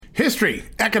History,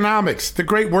 economics, the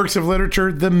great works of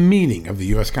literature, the meaning of the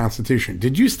U.S. Constitution.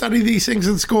 Did you study these things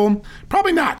in school?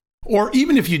 Probably not. Or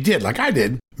even if you did, like I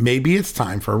did, maybe it's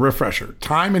time for a refresher.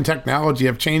 Time and technology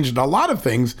have changed a lot of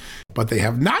things, but they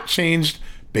have not changed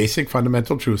basic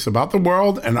fundamental truths about the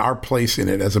world and our place in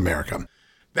it as America.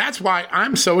 That's why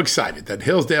I'm so excited that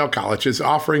Hillsdale College is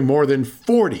offering more than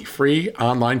 40 free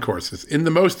online courses in the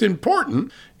most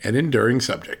important and enduring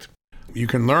subject. You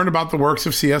can learn about the works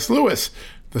of C.S. Lewis,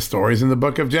 the stories in the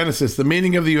book of Genesis, the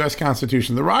meaning of the U.S.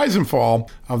 Constitution, the rise and fall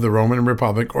of the Roman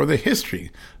Republic, or the history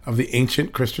of the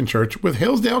ancient Christian church with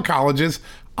Hillsdale College's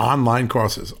online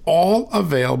courses, all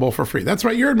available for free. That's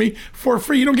right, you heard me, for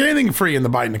free. You don't get anything free in the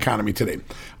Biden economy today.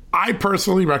 I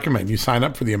personally recommend you sign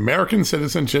up for the American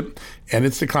Citizenship and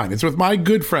Its Decline. It's with my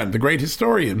good friend, the great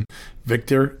historian,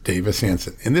 Victor Davis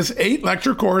Hanson. In this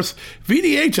 8-lecture course,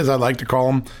 VDH, as I like to call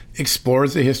him,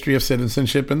 explores the history of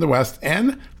citizenship in the West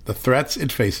and the threats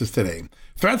it faces today.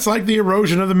 Threats like the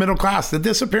erosion of the middle class, the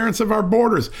disappearance of our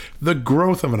borders, the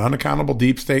growth of an unaccountable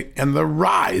deep state, and the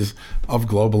rise of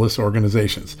globalist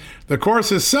organizations. The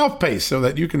course is self-paced so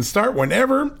that you can start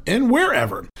whenever and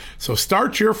wherever. So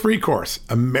start your free course,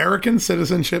 American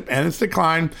Citizenship and Its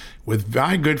Decline, with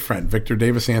my good friend, Victor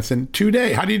Davis Hanson,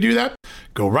 today. How do you do that?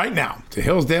 Go right now to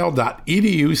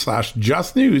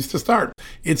hillsdale.edu/justnews to start.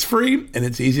 It's free and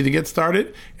it's easy to get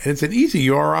started, and it's an easy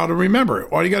URL to remember.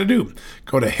 All you got to do,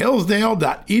 go to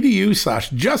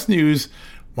hillsdale.edu/justnews.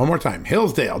 One more time,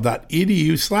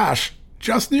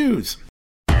 hillsdale.edu/justnews.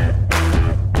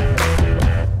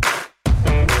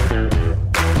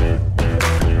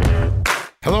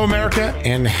 Hello, America,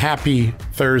 and happy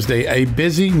Thursday. A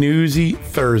busy, newsy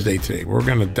Thursday today. We're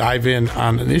going to dive in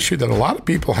on an issue that a lot of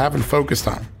people haven't focused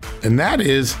on, and that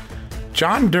is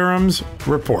John Durham's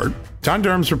report. John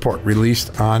Durham's report,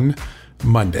 released on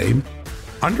Monday,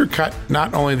 undercut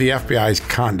not only the FBI's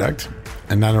conduct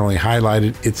and not only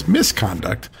highlighted its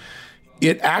misconduct,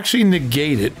 it actually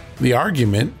negated the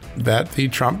argument that the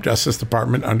Trump Justice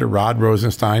Department under Rod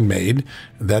Rosenstein made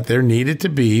that there needed to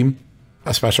be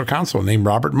a special counsel named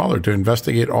Robert Mueller to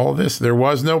investigate all of this. There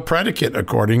was no predicate,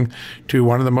 according to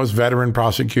one of the most veteran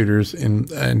prosecutors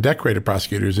and decorated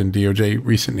prosecutors in DOJ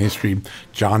recent history,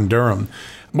 John Durham.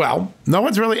 Well, no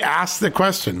one's really asked the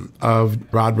question of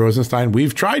Rod Rosenstein.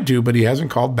 We've tried to, but he hasn't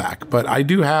called back. But I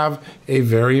do have a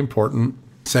very important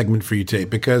segment for you today,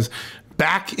 because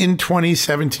back in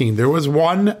 2017, there was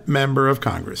one member of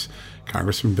Congress,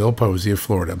 Congressman Bill Posey of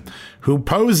Florida, who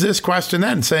posed this question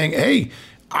then, saying, hey,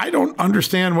 I don't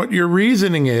understand what your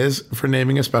reasoning is for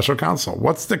naming a special counsel.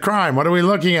 What's the crime? What are we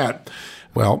looking at?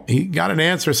 Well, he got an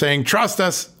answer saying, trust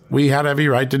us, we had every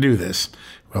right to do this.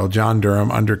 Well, John Durham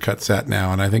undercuts that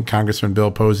now, and I think Congressman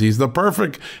Bill Posey is the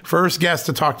perfect first guest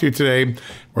to talk to today.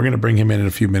 We're going to bring him in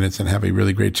a few minutes and have a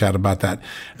really great chat about that.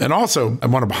 And also, I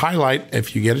want to highlight,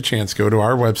 if you get a chance, go to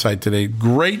our website today.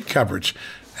 Great coverage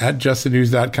at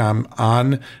justthenews.com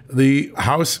on the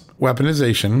House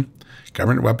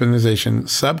Government Weaponization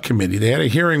Subcommittee. They had a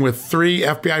hearing with 3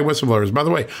 FBI whistleblowers. By the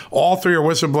way, all 3 are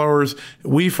whistleblowers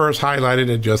we first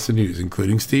highlighted at Just the News,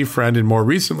 including Steve Friend, and more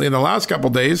recently, in the last couple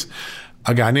of days,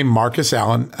 a guy named Marcus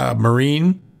Allen, a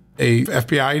Marine, a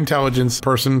FBI intelligence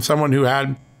person, someone who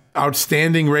had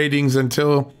outstanding ratings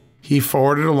until he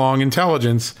forwarded along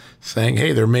intelligence saying,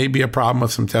 hey, there may be a problem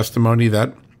with some testimony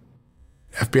that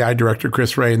FBI Director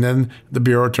Chris Wray, and then the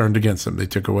Bureau turned against him. They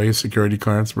took away his security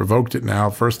clearance, revoked it now.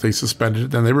 First they suspended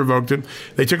it, then they revoked it.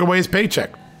 They took away his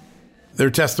paycheck. Their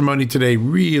testimony today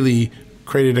really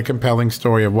created a compelling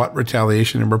story of what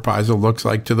retaliation and reprisal looks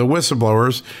like to the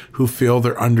whistleblowers who feel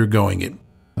they're undergoing it.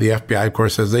 The FBI, of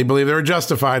course, says they believe they were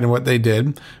justified in what they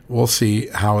did. We'll see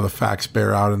how the facts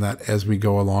bear out in that as we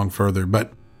go along further.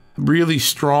 But really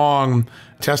strong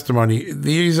testimony.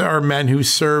 These are men who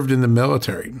served in the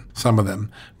military, some of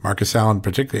them. Marcus Allen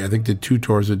particularly, I think, did 2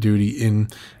 tours of duty in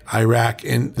Iraq.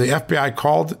 And the FBI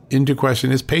called into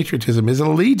question his patriotism, his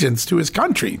allegiance to his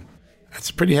country. That's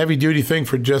a pretty heavy-duty thing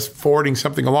for just forwarding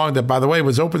something along that, by the way,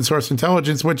 was open-source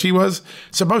intelligence, which he was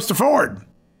supposed to forward.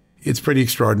 It's pretty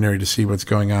extraordinary to see what's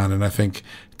going on. And I think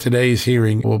today's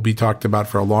hearing will be talked about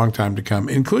for a long time to come,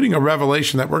 including a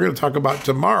revelation that we're going to talk about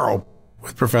tomorrow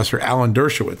with Professor Alan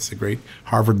Dershowitz, the great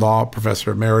Harvard Law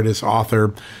professor emeritus,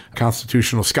 author,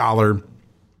 constitutional scholar.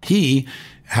 He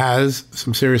has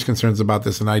some serious concerns about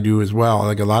this, and I do as well,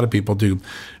 like a lot of people do.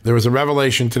 There was a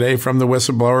revelation today from the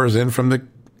whistleblowers and from the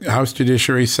House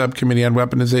Judiciary Subcommittee on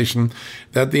Weaponization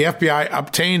that the FBI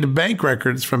obtained bank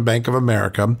records from Bank of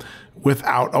America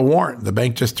without a warrant. The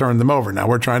bank just turned them over. Now,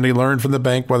 we're trying to learn from the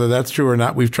bank whether that's true or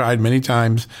not. We've tried many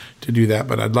times to do that,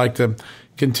 but I'd like to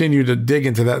continue to dig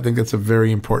into that. I think that's a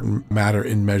very important matter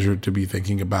and measure to be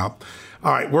thinking about.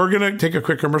 All right, we're going to take a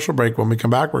quick commercial break. When we come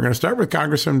back, we're going to start with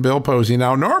Congressman Bill Posey.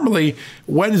 Now, normally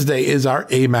Wednesday is our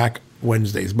AMAC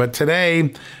Wednesdays, but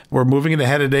today we're moving it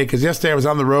ahead a day because yesterday I was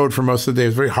on the road for most of the day. It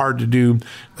was very hard to do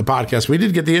the podcast. We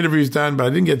did get the interviews done, but I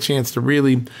didn't get a chance to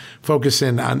really focus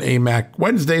in on AMAC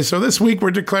Wednesday. So this week we're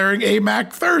declaring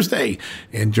AMAC Thursday.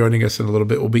 And joining us in a little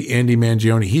bit will be Andy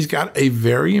Mangione. He's got a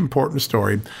very important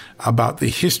story about the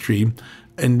history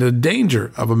and the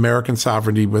danger of American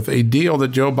sovereignty with a deal that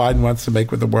Joe Biden wants to make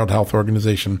with the World Health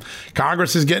Organization.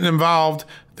 Congress is getting involved.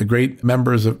 The great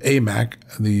members of AMAC,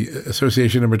 the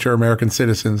Association of Mature American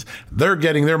Citizens, they're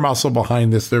getting their muscle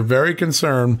behind this. They're very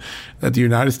concerned that the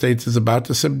United States is about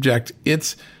to subject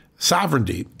its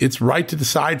sovereignty, its right to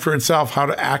decide for itself how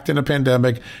to act in a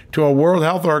pandemic, to a World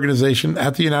Health Organization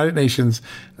at the United Nations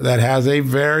that has a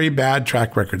very bad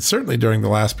track record, certainly during the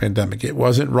last pandemic. It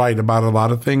wasn't right about a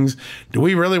lot of things. Do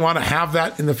we really want to have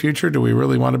that in the future? Do we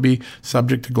really want to be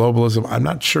subject to globalism? I'm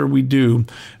not sure we do.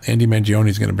 Andy Mangione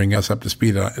is going to bring us up to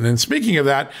speed on it. And then speaking of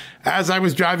that, as I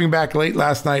was driving back late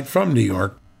last night from New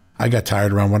York, I got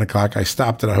tired around 1 o'clock. I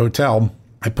stopped at a hotel.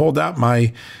 I pulled out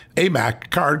my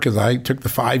AMAC card because I took the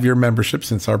 5-year membership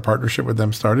since our partnership with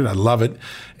them started. I love it.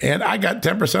 And I got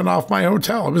 10% off my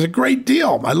hotel. It was a great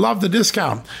deal. I love the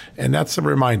discount. And that's a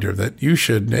reminder that you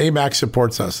should. AMAC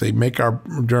supports us. They make our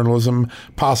journalism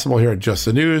possible here at Just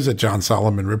the News, at John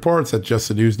Solomon Reports, at Just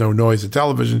the News, No Noise, a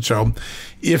television show.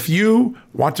 If you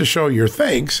want to show your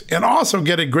thanks and also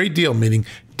get a great deal, meaning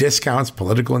discounts,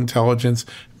 political intelligence,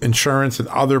 insurance, and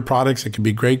other products. It can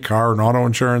be great car and auto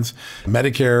insurance,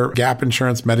 Medicare, gap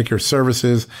insurance, Medicare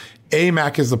services.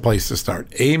 AMAC is the place to start.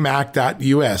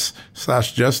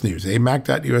 amac.us/justnews.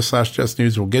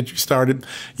 amac.us/justnews will get you started.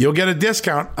 You'll get a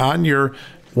discount on your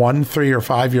 1, 3, or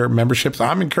 5-year memberships.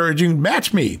 I'm encouraging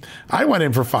match me. I went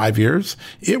in for 5 years.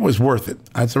 It was worth it.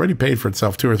 It's already paid for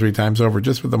itself 2 or 3 times over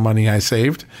just with the money I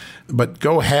saved. But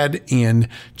go ahead and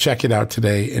check it out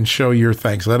today and show your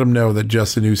thanks. Let them know that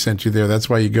Just the News sent you there. That's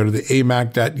why you go to the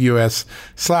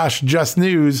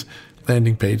amac.us/justnews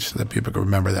landing page so that people can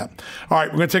remember that. All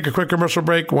right, we're going to take a quick commercial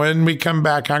break. When we come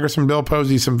back, Congressman Bill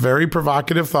Posey, some very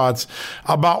provocative thoughts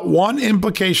about one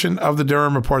implication of the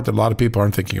Durham report that a lot of people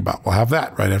aren't thinking about. We'll have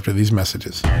that right after these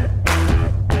messages.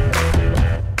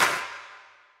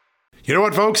 You know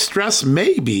what, folks? Stress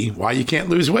may be why you can't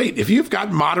lose weight. If you've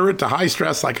got moderate to high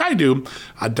stress like I do,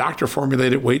 a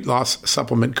doctor-formulated weight loss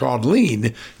supplement called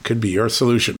Lean could be your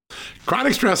solution.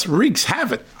 Chronic stress wreaks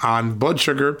havoc on blood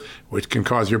sugar, which can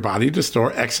cause your body to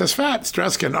store excess fat.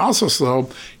 Stress can also slow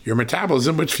your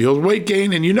metabolism, which fuels weight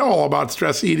gain. And you know all about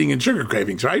stress eating and sugar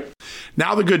cravings, right?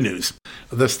 Now the good news.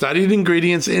 The studied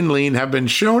ingredients in Lean have been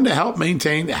shown to help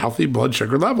maintain healthy blood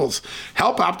sugar levels,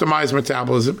 help optimize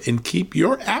metabolism, and keep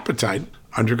your appetite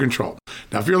under control.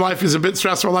 Now, if your life is a bit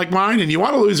stressful like mine and you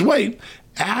want to lose weight,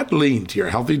 add Lean to your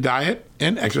healthy diet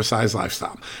and exercise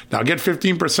lifestyle. Now get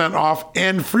 15% off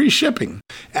and free shipping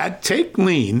at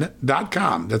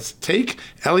takelean.com. That's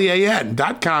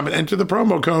takelean.com and enter the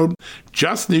promo code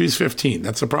JustNews15.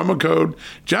 That's the promo code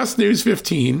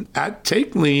JustNews15 at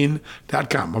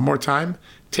takelean.com. One more time,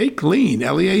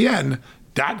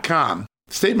 takelean.com.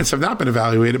 Statements have not been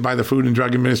evaluated by the Food and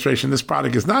Drug Administration. This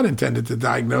product is not intended to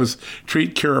diagnose,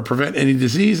 treat, cure, or prevent any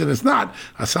disease, and it's not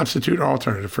a substitute or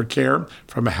alternative for care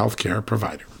from a healthcare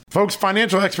provider. Folks,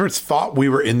 financial experts thought we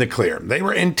were in the clear. They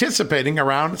were anticipating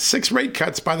around 6 rate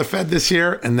cuts by the Fed this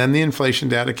year, and then the inflation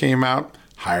data came out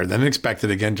higher than expected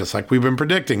again, just like we've been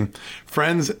predicting.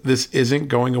 Friends, this isn't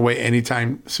going away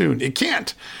anytime soon. It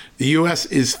can't. The U.S.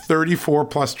 is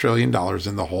 $34+ trillion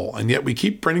in the hole, and yet we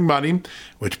keep printing money,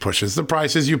 which pushes the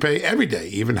prices you pay every day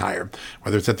even higher,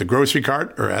 whether it's at the grocery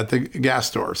cart or at the gas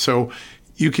store. So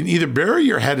you can either bury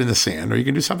your head in the sand or you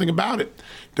can do something about it.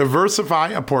 Diversify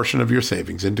a portion of your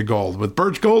savings into gold with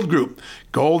Birch Gold Group.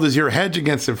 Gold is your hedge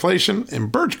against inflation, and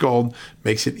Birch Gold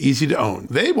makes it easy to own.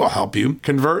 They will help you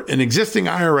convert an existing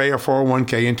IRA or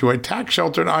 401k into a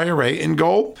tax-sheltered IRA in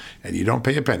gold, and you don't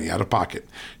pay a penny out of pocket.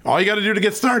 All you got to do to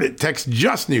get started, text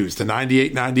Just News to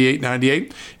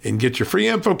 989898 and get your free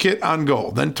info kit on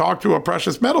gold. Then talk to a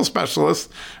precious metal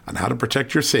specialist on how to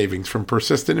protect your savings from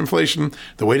persistent inflation.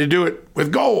 The way to do it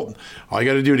with gold. All you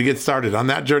got to do to get started on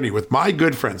that journey with my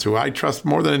good friends who I trust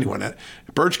more than anyone at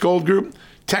Birch Gold Group,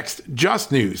 text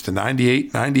Just News to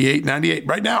 989898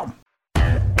 right now.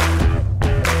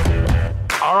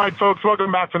 All right, folks,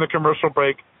 welcome back from the commercial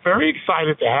break. Very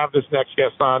excited to have this next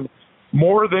guest on.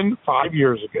 More than 5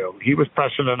 years ago, he was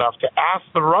prescient enough to ask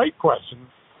the right questions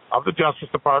of the Justice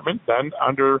Department, then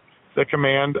under the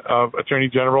command of Attorney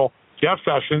General Jeff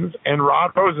Sessions and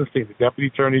Rod Rosenstein, the Deputy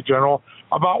Attorney General,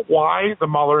 about why the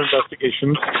Mueller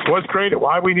investigation was created,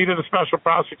 why we needed a special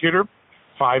prosecutor.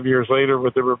 5 years later,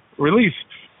 with the release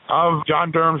of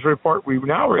John Durham's report, we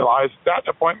now realize that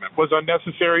appointment was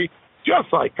unnecessary,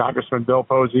 just like Congressman Bill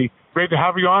Posey. Great to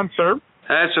have you on, sir.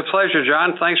 It's a pleasure,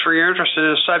 John. Thanks for your interest in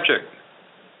this subject.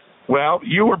 Well,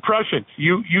 you were prescient.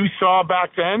 You saw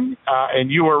back then, and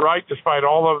you were right, despite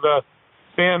all of the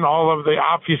spin, all of the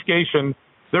obfuscation.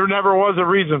 There never was a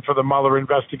reason for the Mueller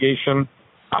investigation.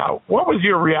 What was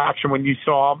your reaction when you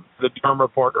saw the Durham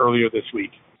report earlier this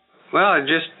week? Well, it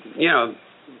just,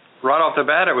 right off the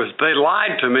bat, they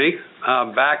lied to me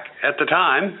back at the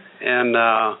time, and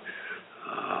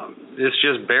this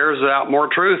just bears out more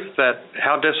truth that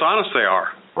how dishonest they are.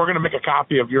 We're going to make a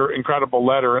copy of your incredible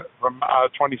letter from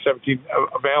 2017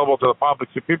 available to the public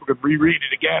so people could reread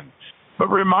it again. But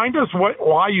remind us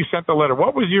why you sent the letter.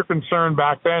 What was your concern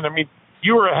back then? I mean,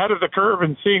 you were ahead of the curve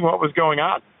in seeing what was going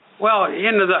on. Well,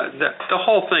 the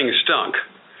whole thing stunk.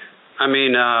 I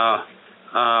mean,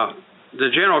 the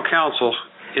general counsel,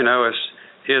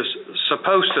 is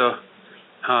supposed to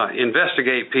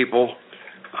investigate people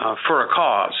for a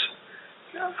cause.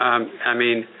 I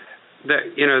mean,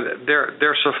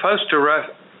 they're supposed to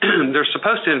they're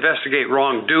supposed to investigate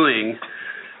wrongdoing.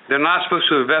 They're not supposed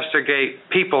to investigate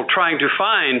people trying to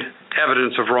find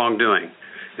evidence of wrongdoing.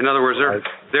 In other words,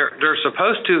 they're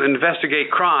supposed to investigate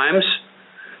crimes.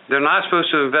 They're not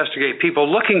supposed to investigate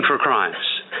people looking for crimes.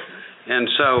 And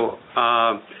so,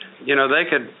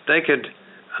 they could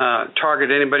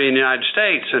target anybody in the United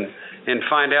States and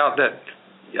find out that,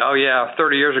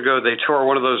 30 years ago they tore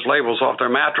one of those labels off their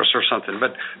mattress or something.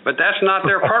 But that's not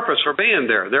their purpose for being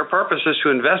there. Their purpose is to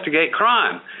investigate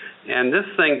crime. And this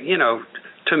thing,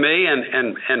 to me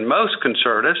and most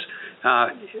conservatives,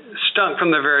 stunk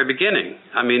from the very beginning.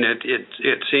 I mean,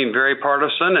 it seemed very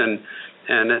partisan,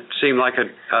 and it seemed like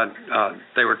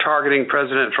they were targeting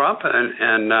President Trump,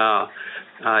 and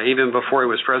even before he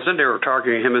was president, they were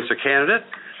targeting him as a candidate.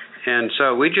 And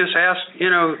so we just asked,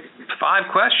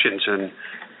 5 questions, and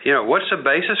what's the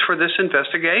basis for this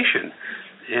investigation?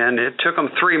 And it took them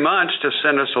 3 months to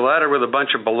send us a letter with a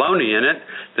bunch of baloney in it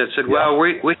that said, well,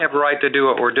 we have a right to do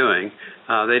what we're doing.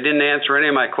 They didn't answer any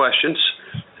of my questions.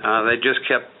 They just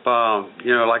kept,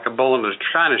 like a bull in a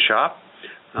china shop,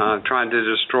 trying to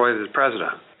destroy the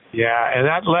president. Yeah, and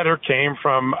that letter came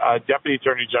from Deputy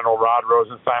Attorney General Rod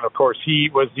Rosenstein. Of course, he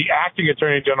was the acting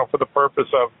Attorney General for the purpose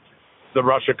of the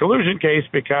Russia collusion case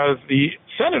because the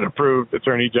Senate-approved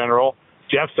Attorney General,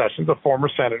 Jeff Sessions, a former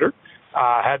senator,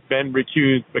 had been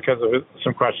recused because of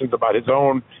some questions about his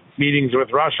own meetings with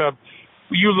Russia.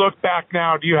 You look back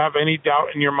now, do you have any doubt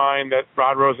in your mind that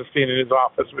Rod Rosenstein in his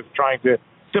office was trying to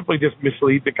simply just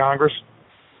mislead the Congress?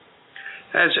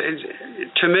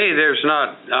 To me, there's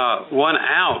not 1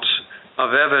 ounce of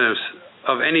evidence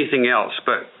of anything else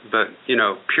but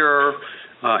pure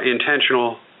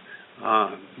intentional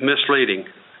misleading,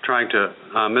 trying to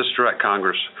misdirect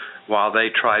Congress while they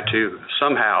try to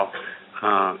somehow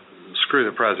screw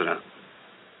the president.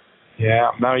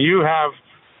 Yeah. Now, you have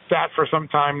sat for some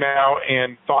time now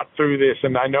and thought through this,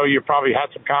 and I know you probably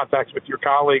had some contacts with your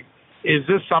colleague. Is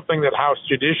this something that House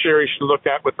Judiciary should look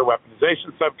at with the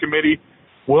Weaponization Subcommittee?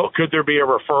 Could there be a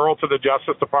referral to the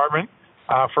Justice Department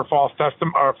for false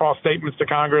statements to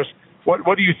Congress?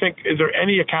 What do you think? Is there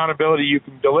any accountability you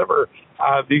can deliver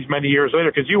these many years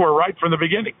later? Because you were right from the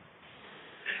beginning.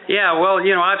 Yeah, well,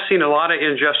 I've seen a lot of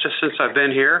injustice since I've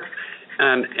been here,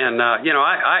 and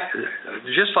I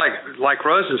just like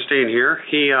Rosenstein here,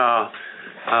 he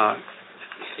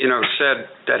said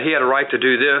that he had a right to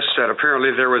do this, that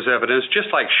apparently there was evidence,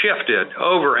 just like Schiff did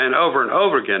over and over and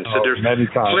over again. So there's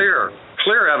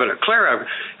clear evidence.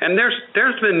 And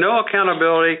there's been no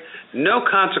accountability, no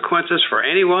consequences for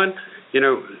anyone.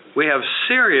 We have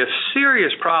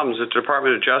serious problems at the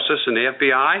Department of Justice and the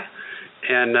FBI.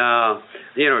 And,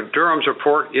 Durham's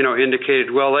report,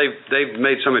 indicated, well, they've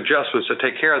made some adjustments to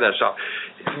take care of that stuff.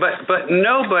 But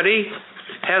nobody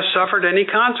has suffered any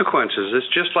consequences.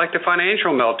 It's just like the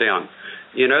financial meltdown.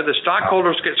 The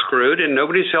stockholders get screwed and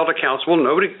nobody's held accountable.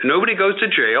 Nobody goes to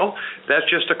jail. That's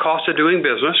just a cost of doing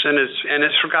business, and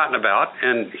it's forgotten about.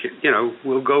 And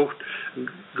we'll go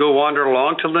wander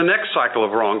along till the next cycle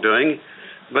of wrongdoing.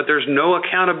 But there's no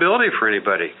accountability for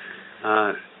anybody.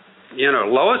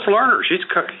 Lois Lerner, she's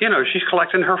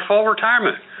collecting her full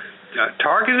retirement.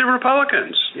 Targeted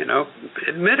Republicans,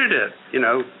 admitted it,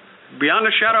 beyond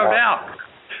a shadow of doubt.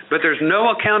 But there's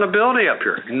no accountability up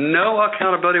here, no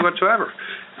accountability whatsoever.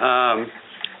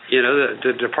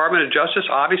 The Department of Justice,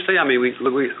 obviously, I mean, we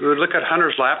look at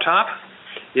Hunter's laptop.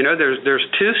 There's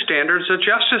 2 standards of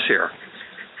justice here.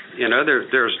 You know,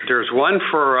 there's one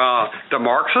for the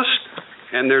Marxists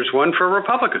and there's one for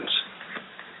Republicans,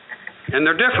 and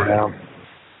they're different. Yeah.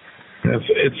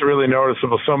 It's really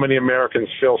noticeable. So many Americans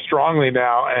feel strongly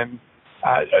now. And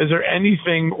is there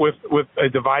anything with a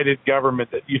divided government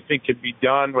that you think could be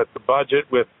done with the budget,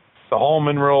 with the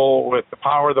Holman Rule, with the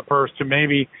power of the purse to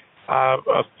maybe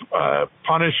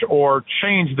punish or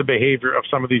change the behavior of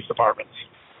some of these departments?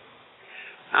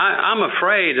 I'm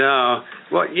afraid, we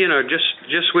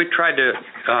tried to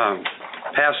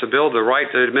pass a bill, the right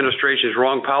to administration's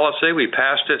wrong policy. We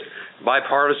passed it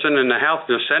bipartisan in the House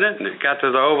and the Senate, and it got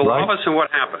to the Oval Office, and what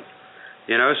happened?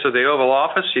 You know, so the Oval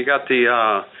Office, you got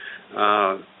the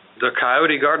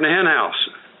coyote guarding the hen house.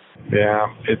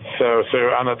 Yeah, it's so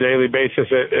on a daily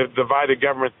basis, if divided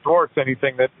government thwarts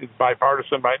anything that is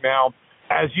bipartisan right now.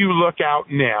 As you look out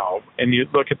now and you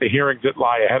look at the hearings that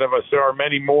lie ahead of us, there are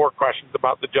many more questions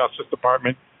about the Justice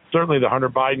Department, certainly the Hunter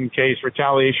Biden case,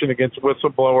 retaliation against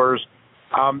whistleblowers.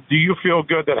 Do you feel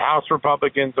good that House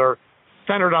Republicans are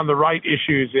centered on the right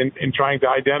issues in trying to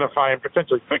identify and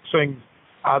potentially fix things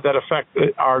that affect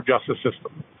our justice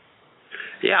system?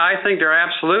 Yeah, I think they're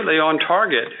absolutely on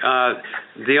target.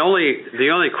 The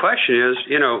only question is,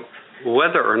 you know,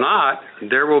 whether or not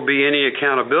there will be any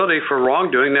accountability for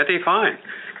wrongdoing that they find.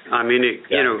 I mean,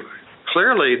 you know,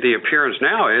 clearly the appearance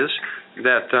now is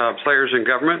that players in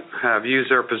government have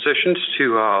used their positions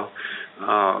to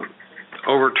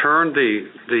overturn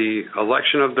the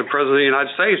election of the President of the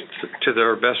United States to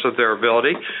the best of their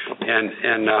ability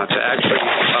and to actually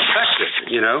affect it,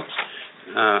 you know.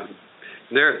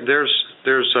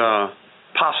 There's a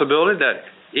possibility that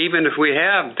even if we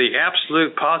have the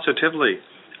absolute positively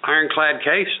ironclad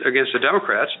case against the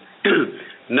Democrats,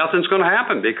 nothing's going to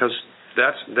happen because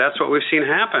that's what we've seen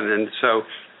happen. And so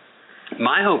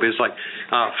my hope is like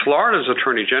Florida's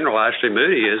Attorney General Ashley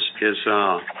Moody is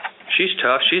she's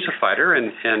tough, she's a fighter,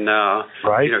 and you know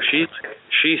she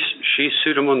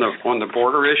sued him on the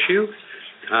border issue,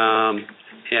 and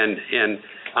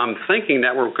I'm thinking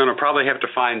that we're going to probably have to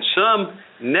find some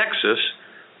nexus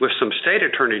with some state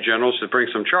attorney generals to bring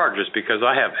some charges, because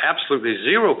I have absolutely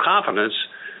zero confidence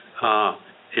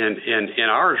in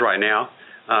ours right now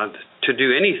to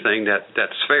do anything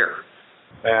that's fair.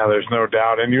 Yeah, there's no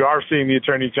doubt. And you are seeing the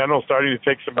Attorney General starting to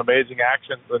take some amazing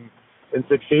actions and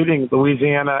succeeding.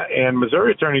 Louisiana and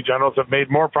Missouri Attorney Generals have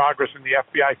made more progress in the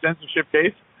FBI censorship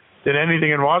case than anything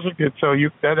in Washington. So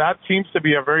that seems to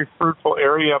be a very fruitful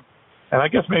area. And I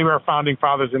guess maybe our founding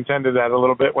fathers intended that a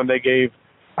little bit when they gave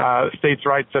states'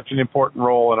 rights such an important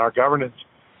role in our governance.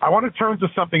 I want to turn to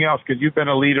something else, because you've been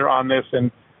a leader on this,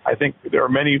 and I think there are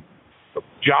many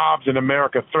jobs in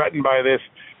America threatened by this.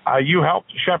 You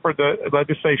helped shepherd the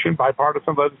legislation,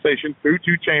 bipartisan legislation, through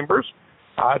two chambers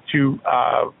to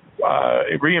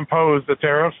reimpose the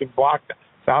tariffs and block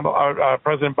down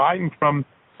President Biden from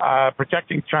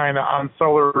protecting China on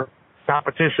solar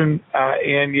competition,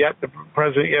 and yet the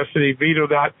president yesterday vetoed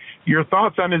that. Your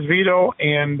thoughts on his veto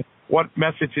and what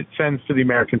message it sends to the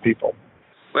American people?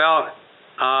 Well,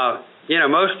 you know,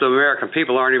 most of the American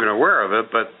people aren't even aware of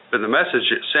it, but the message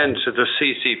it sends to the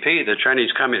CCP, the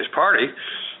Chinese Communist Party,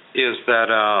 is that,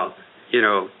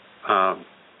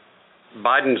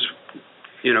 Biden's,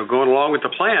 going along with the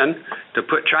plan to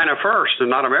put China first and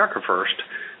not America first.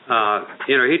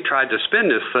 He tried to spin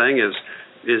this thing as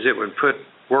it would put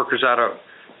workers out of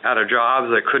jobs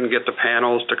that couldn't get the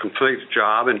panels to complete the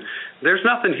job. And there's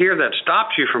nothing here that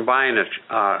stops you from buying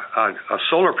a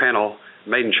solar panel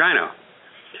made in China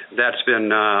that's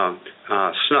been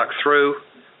snuck through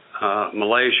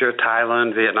Malaysia,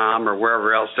 Thailand, Vietnam, or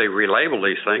wherever else they relabel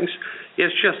these things.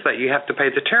 It's just that you have to pay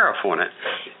the tariff on it.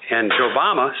 And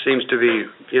Obama seems to be,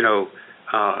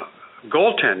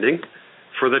 goaltending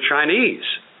for the Chinese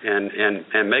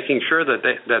and making sure that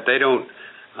they don't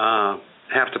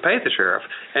have to pay the tariff.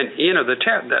 And the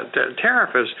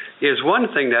tariff is one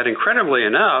thing that, incredibly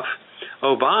enough,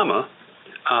 Obama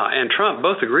and Trump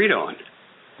both agreed on.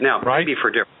 Now, maybe for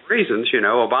different reasons.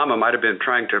 Obama might have been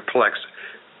trying to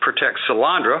protect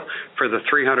Solandra for the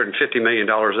 $350 million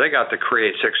they got to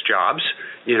create 6 jobs,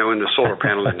 in the solar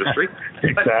panel industry.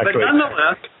 Exactly. But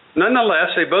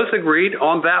nonetheless, they both agreed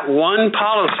on that one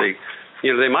policy.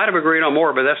 They might have agreed on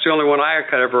more, but that's the only one I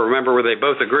could ever remember where they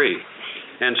both agreed.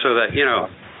 And so that,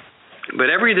 but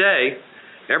every day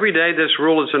this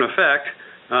rule is in effect,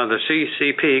 the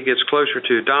CCP gets closer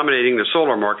to dominating the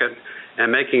solar market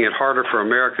and making it harder for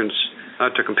Americans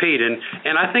to compete. And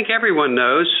I think everyone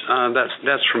knows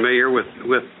that's familiar with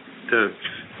the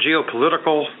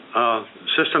geopolitical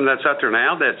system that's out there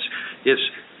now.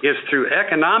 It's through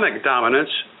economic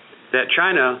dominance that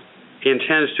China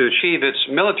intends to achieve its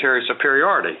military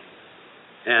superiority.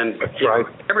 And that's right.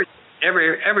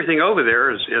 Everything over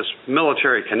there is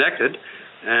military connected,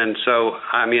 and so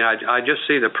I just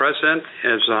see the president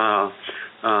as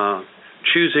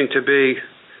choosing to be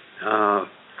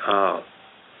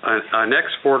an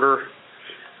exporter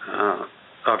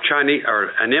of Chinese, or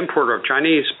an importer of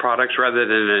Chinese products rather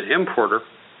than an importer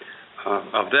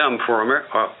of them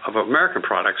of American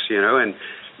products. And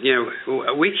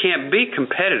we can't be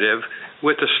competitive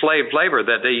with the slave labor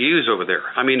that they use over there.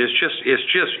 It's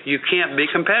just you can't be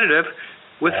competitive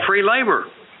with free labor.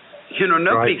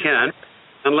 Nobody can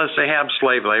unless they have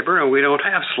slave labor, and we don't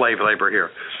have slave labor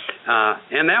here.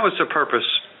 And that was the purpose,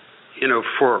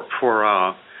 for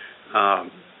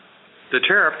the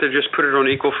tariff, to just put it on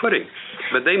equal footing.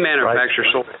 But they manufacture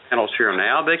solar panels here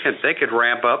now. They could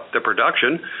ramp up the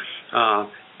production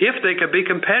if they could be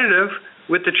competitive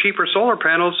with the cheaper solar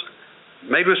panels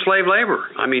made with slave labor.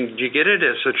 You get it?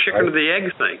 It's a chicken or the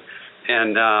egg thing.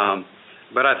 And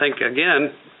but I think,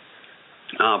 again,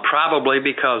 probably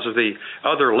because of the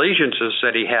other allegiances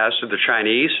that he has to the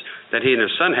Chinese, that he and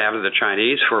his son have to the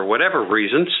Chinese for whatever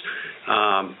reasons,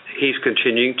 he's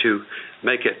continuing to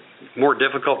make it more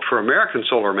difficult for American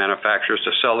solar manufacturers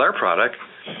to sell their product,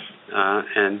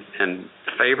 and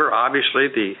favor, obviously,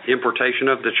 the importation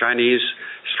of the Chinese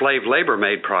slave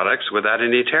labor-made products without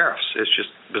any tariffs. It's just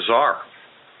bizarre.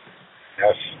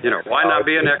 Yes. Why not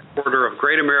be an exporter of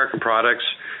great American products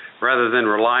rather than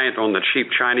reliant on the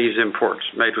cheap Chinese imports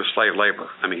made with slave labor?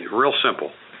 Real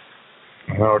simple.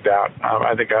 No doubt.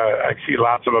 I think I see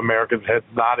lots of Americans' heads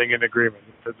nodding in agreement.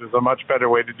 This is a much better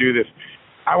way to do this.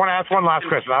 I want to ask one last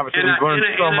question. Obviously, we've learned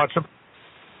so much.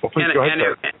 Well, please go ahead,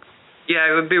 sir.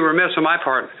 It would be remiss on my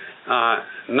part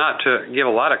not to give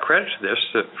a lot of credit to this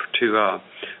to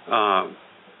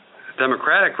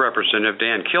Democratic Representative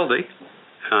Dan Kildee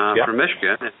from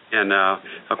Michigan, and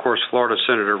of course Florida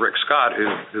Senator Rick Scott,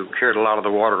 who carried a lot of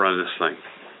the water on this thing.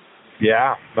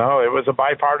 Yeah, no, it was a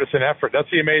bipartisan effort. That's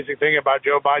the amazing thing about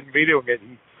Joe Biden vetoing it.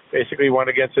 He basically went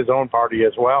against his own party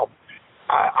as well.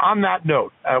 On that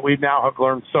note, we now have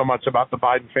learned so much about the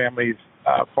Biden family's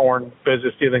foreign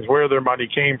business dealings, where their money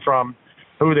came from,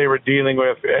 who they were dealing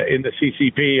with in the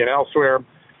CCP and elsewhere.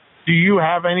 Do you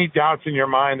have any doubts in your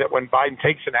mind that when Biden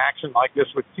takes an action like this,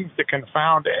 which seems to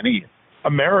confound any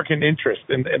American interest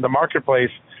in the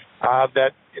marketplace,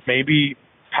 that maybe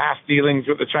past dealings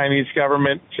with the Chinese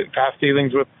government, past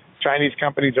dealings with Chinese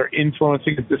companies are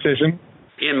influencing his decision?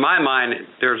 In my mind,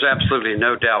 there's absolutely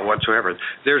no doubt whatsoever.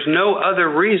 There's no other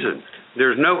reason.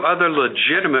 There's no other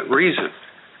legitimate reason.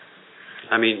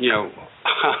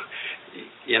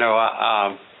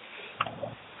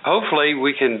 Hopefully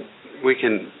we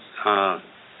can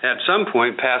at some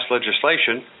point pass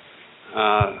legislation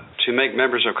to make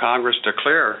members of Congress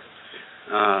declare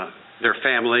their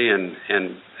family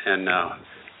and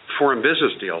foreign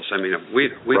business deals. We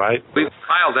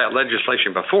filed that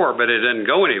legislation before, but it didn't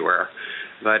go anywhere.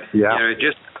 But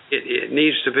it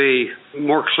needs to be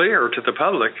more clear to the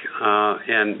public.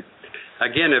 And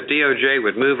again, if DOJ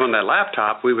would move on that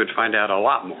laptop, we would find out a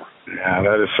lot more. Yeah,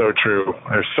 that is so true.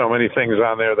 There's so many things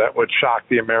on there that would shock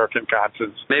the American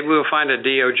conscience. Maybe we'll find a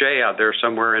DOJ out there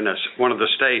somewhere in one of the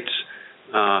states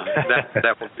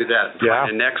that will do that.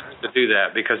 And next to do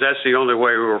that, because that's the only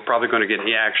way we're probably going to get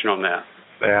any action on that.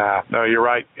 Yeah, no, you're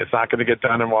right. It's not going to get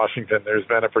done in Washington. There's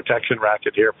been a protection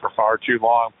racket here for far too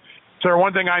long. Sir,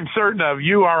 one thing I'm certain of,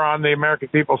 you are on the American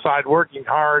people's side working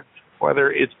hard,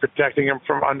 whether it's protecting them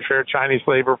from unfair Chinese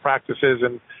labor practices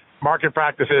and market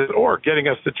practices or getting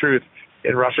us the truth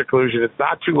in Russia collusion. It's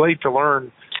not too late to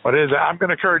learn what it is. I'm going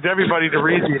to encourage everybody to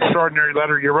read the extraordinary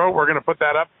letter you wrote. We're going to put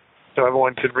that up so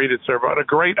everyone can read it, sir. But a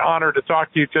great honor to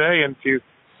talk to you today and to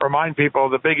remind people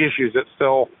of the big issues that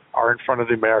still are in front of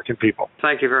the American people.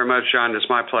 Thank you very much, John. It's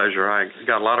my pleasure. I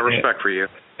got a lot of respect for you.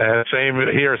 Same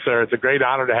here, sir. It's a great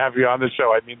honor to have you on the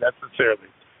show. I mean that sincerely.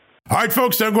 All right,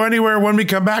 folks, don't go anywhere. When we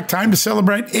come back, time to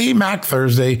celebrate AMAC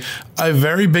Thursday, a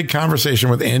very big conversation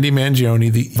with Andy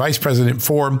Mangione, the vice president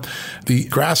for the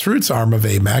grassroots arm of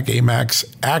AMAC, AMAC's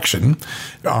action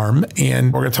arm.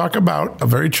 And we're going to talk about a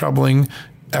very troubling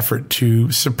effort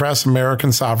to suppress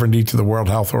American sovereignty to the World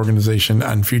Health Organization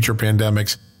on future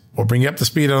pandemics. We'll bring you up to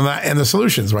speed on that and the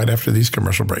solutions right after these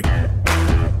commercial breaks.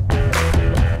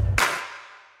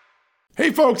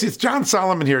 Hey folks, it's John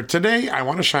Solomon here. Today, I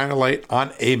want to shine a light on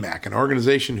AMAC, an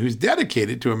organization who's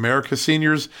dedicated to America's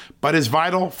seniors, but is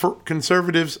vital for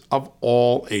conservatives of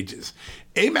all ages.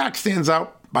 AMAC stands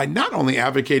out by not only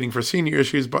advocating for senior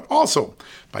issues, but also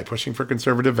by pushing for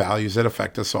conservative values that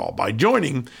affect us all. By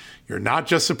joining, you're not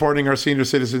just supporting our senior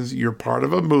citizens, you're part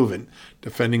of a movement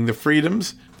defending the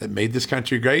freedoms that made this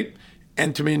country great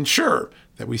and to ensure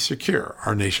that we secure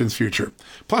our nation's future.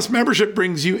 Plus, membership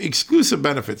brings you exclusive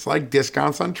benefits like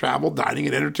discounts on travel, dining,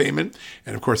 and entertainment,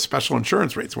 and of course, special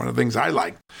insurance rates, one of the things I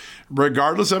like.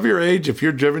 Regardless of your age, if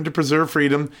you're driven to preserve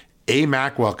freedom,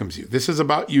 AMAC welcomes you. This is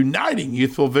about uniting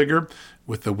youthful vigor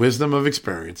with the wisdom of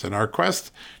experience in our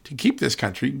quest to keep this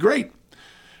country great.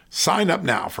 Sign up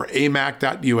now for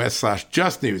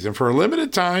amac.us/justnews, and for a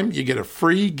limited time, you get a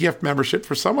free gift membership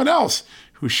for someone else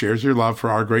who shares your love for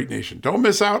our great nation. Don't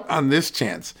miss out on this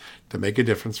chance to make a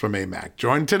difference from AMAC.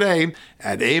 Join today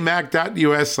at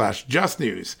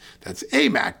amac.us/justnews. That's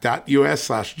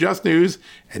amac.us/justnews,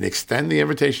 and extend the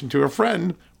invitation to a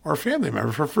friend or family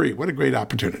member for free. What a great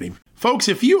opportunity. Folks,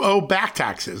 if you owe back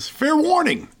taxes, fair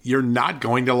warning, you're not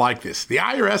going to like this. The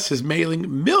IRS is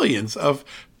mailing millions of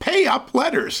pay-up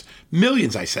letters.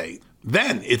 Millions, I say.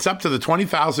 Then it's up to the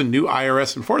 20,000 new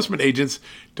IRS enforcement agents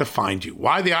to find you.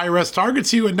 Why the IRS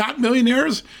targets you and not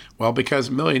millionaires? Well,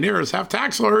 because millionaires have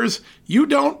tax lawyers. You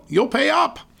don't. You'll pay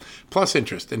up. Plus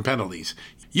interest and penalties.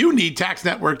 You need Tax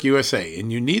Network USA, and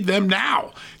you need them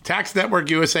now. Tax Network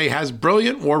USA has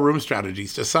brilliant war room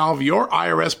strategies to solve your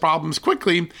IRS problems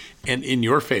quickly and in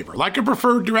your favor. Like a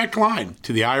preferred direct line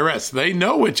to the IRS, they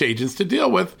know which agents to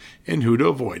deal with and who to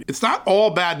avoid. It's not all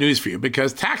bad news for you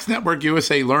because Tax Network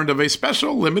USA learned of a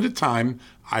special limited time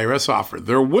IRS offer.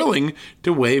 They're willing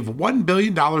to waive $1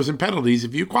 billion in penalties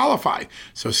if you qualify.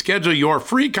 So schedule your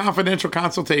free confidential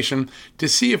consultation to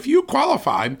see if you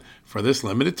qualify for this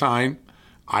limited time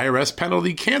IRS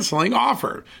penalty canceling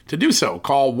offer. To do so,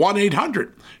 call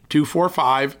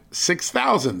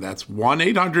 1-800-245-6000. That's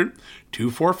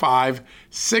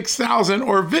 1-800-245-6000,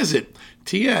 or visit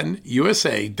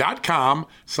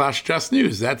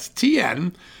tnusa.com/justnews. That's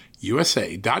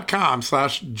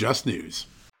tnusa.com/justnews.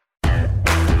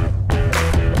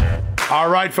 All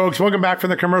right, folks, welcome back from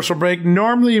the commercial break.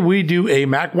 Normally, we do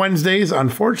AMAC Wednesdays.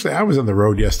 Unfortunately, I was on the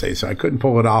road yesterday, so I couldn't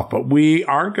pull it off. But we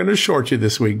aren't going to short you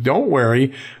this week. Don't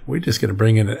worry. We're just going to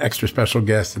bring in an extra special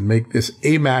guest and make this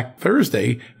AMAC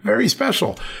Thursday very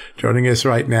special. Joining us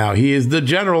right now, he is the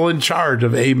general in charge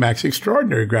of AMAC's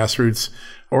extraordinary grassroots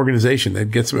organization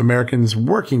that gets Americans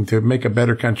working to make a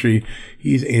better country.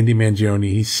 He's Andy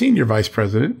Mangione. He's Senior Vice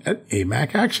President at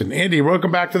AMAC Action. Andy,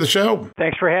 welcome back to the show.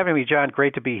 Thanks for having me, John.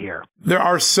 Great to be here. There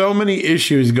are so many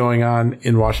issues going on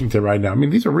in Washington right now. I mean,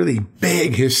 these are really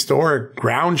big, historic,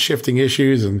 ground-shifting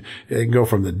issues, and they can go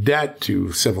from the debt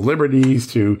to civil liberties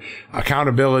to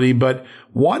accountability. But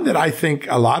one that I think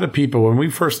a lot of people, when we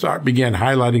first began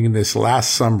highlighting in this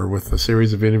last summer with a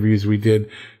series of interviews we did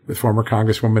with former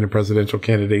Congresswoman and presidential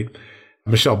candidate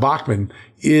Michelle Bachmann,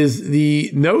 is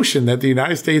the notion that the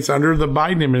United States under the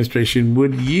Biden administration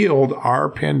would yield our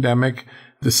pandemic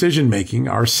decision-making,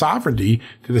 our sovereignty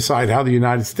to decide how the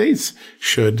United States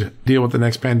should deal with the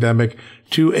next pandemic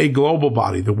to a global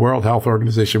body, the World Health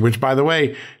Organization, which, by the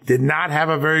way, did not have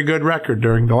a very good record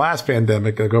during the last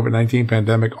pandemic, the COVID-19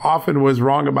 pandemic, often was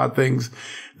wrong about things.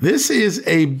 This is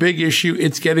a big issue.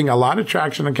 It's getting a lot of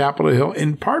traction on Capitol Hill,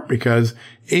 in part because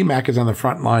AMAC is on the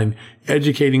front line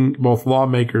educating both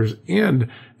lawmakers and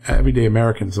everyday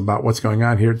Americans about what's going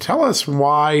on here. Tell us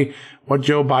why what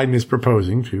Joe Biden is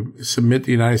proposing to submit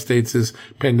the United States'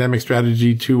 pandemic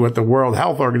strategy to what the World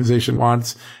Health Organization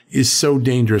wants is so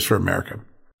dangerous for America.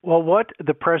 Well, what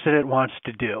the president wants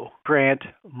to do, grant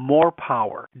more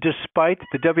power, despite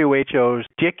the WHO's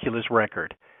ridiculous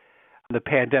record on the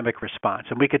pandemic response.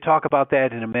 And we could talk about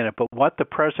that in a minute, but what the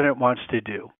president wants to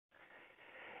do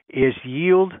is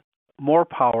yield more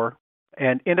power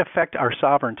and, in effect, our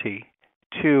sovereignty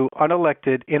to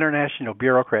unelected international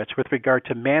bureaucrats with regard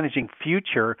to managing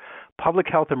future public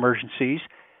health emergencies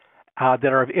that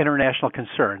are of international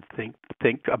concern.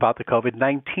 Think about the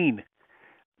COVID-19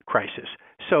 crisis.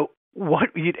 So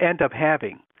what you'd end up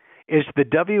having is the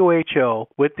WHO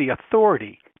with the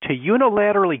authority to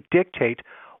unilaterally dictate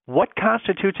what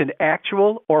constitutes an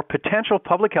actual or potential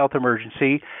public health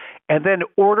emergency, and then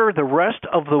order the rest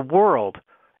of the world,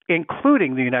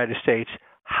 including the United States,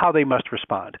 how they must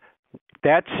respond.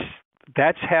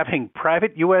 That's having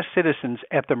private U.S. citizens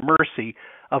at the mercy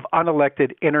of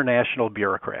unelected international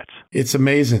bureaucrats. It's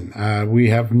amazing. We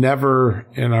have never,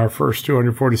 in our first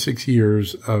 246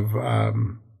 years of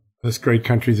this great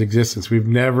country's existence, we've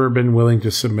never been willing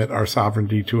to submit our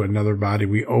sovereignty to another body.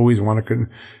 We always want to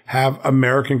have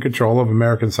American control of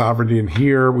American sovereignty. And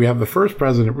here we have the first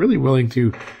president really willing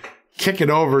to kick it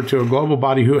over to a global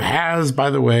body who has, by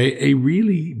the way, a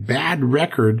really bad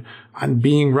record on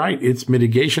being right. Its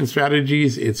mitigation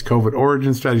strategies, its COVID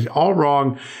origin strategies, all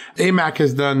wrong. AMAC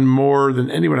has done more than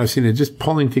anyone I've seen it, just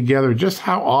pulling together just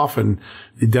how often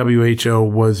the WHO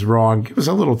was wrong. Give us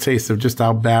a little taste of just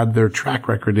how bad their track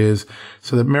record is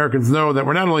so that Americans know that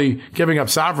we're not only giving up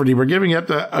sovereignty, we're giving up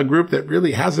to a group that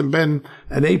really hasn't been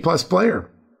an A-plus player.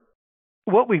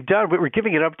 What we've done, we're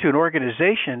giving it up to an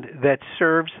organization that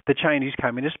serves the Chinese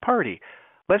Communist Party.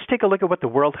 Let's take a look at what the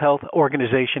World Health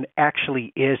Organization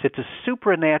actually is. It's a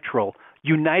supranatural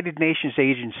United Nations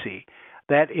agency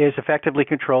that is effectively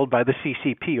controlled by the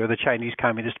CCP, or the Chinese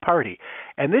Communist Party.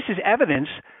 And this is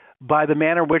evidenced by the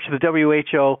manner in which the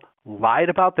WHO lied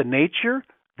about the nature,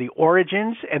 the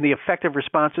origins, and the effective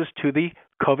responses to the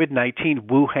COVID-19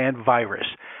 Wuhan virus.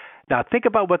 Now, think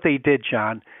about what they did,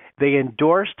 John. They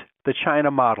endorsed the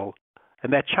China model,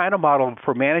 and that China model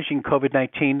for managing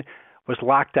COVID-19 was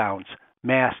lockdowns,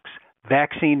 masks,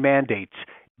 vaccine mandates,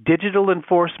 digital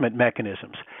enforcement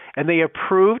mechanisms. And they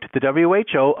approved, the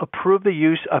WHO approved the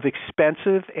use of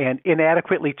expensive and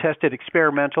inadequately tested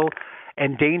experimental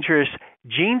and dangerous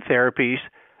gene therapies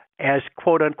as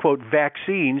quote-unquote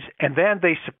vaccines, and then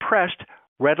they suppressed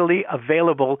readily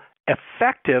available,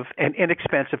 effective, and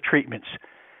inexpensive treatments.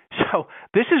 So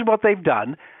this is what they've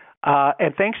done,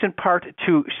 and thanks in part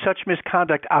to such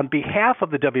misconduct on behalf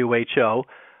of the WHO,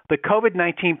 the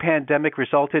COVID-19 pandemic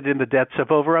resulted in the deaths of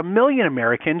over 1 million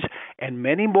Americans and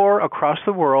many more across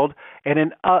the world, and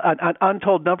an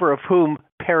untold number of whom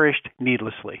perished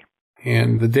needlessly.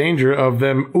 And the danger of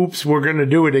them, oops, we're going to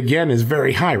do it again, is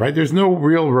very high, right? There's no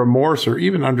real remorse or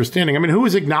even understanding. I mean, who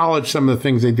has acknowledged some of the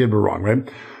things they did were wrong, right?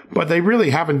 But they really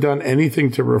haven't done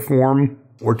anything to reform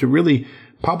or to really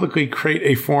publicly create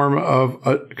a form of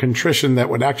a contrition that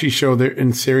would actually show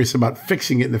they're serious about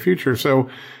fixing it in the future. So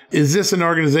is this an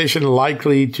organization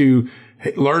likely to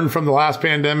learn from the last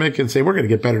pandemic and say, we're going to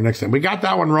get better next time? We got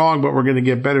that one wrong, but we're going to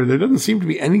get better. There doesn't seem to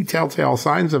be any telltale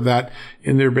signs of that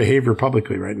in their behavior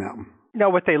publicly right now. No,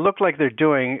 what they look like they're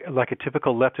doing, like a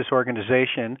typical leftist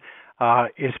organization,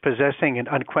 is possessing an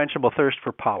unquenchable thirst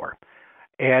for power.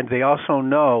 And they also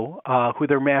know who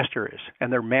their master is,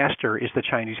 and their master is the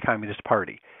Chinese Communist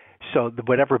Party. So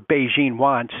whatever Beijing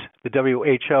wants, the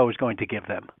WHO is going to give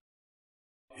them.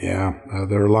 Yeah,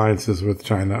 their alliances with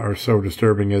China are so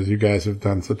disturbing, as you guys have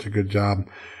done such a good job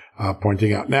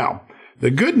pointing out. Now,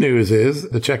 the good news is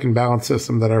the check and balance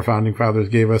system that our founding fathers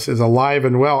gave us is alive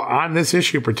and well on this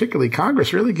issue, particularly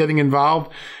Congress really getting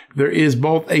involved. There is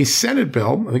both a Senate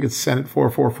bill, I think it's Senate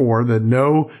 444, the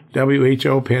No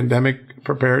WHO Pandemic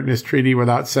Preparedness Treaty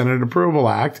Without Senate Approval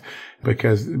Act,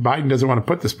 because Biden doesn't want to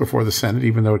put this before the Senate,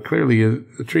 even though it clearly is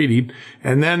a treaty.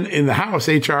 And then in the House,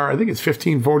 HR, I think it's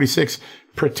 1546,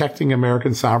 Protecting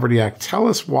American Sovereignty Act. Tell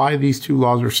us why these two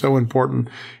laws are so important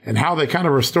and how they kind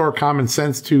of restore common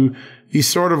sense to these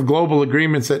sort of global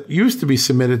agreements that used to be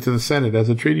submitted to the Senate as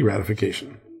a treaty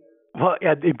ratification. Well,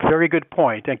 a very good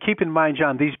point. And keep in mind,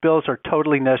 John, these bills are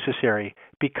totally necessary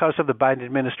because of the Biden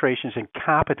administration's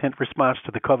incompetent response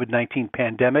to the COVID-19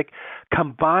 pandemic,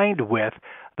 combined with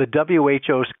the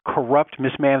WHO's corrupt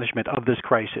mismanagement of this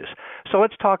crisis. So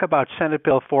let's talk about Senate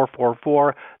Bill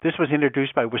 444. This was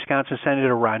introduced by Wisconsin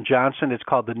Senator Ron Johnson. It's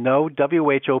called the No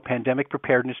WHO Pandemic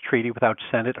Preparedness Treaty Without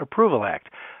Senate Approval Act.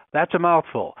 That's a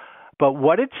mouthful. But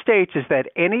what it states is that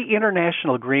any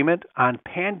international agreement on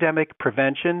pandemic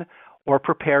prevention or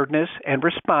preparedness and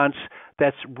response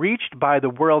that's reached by the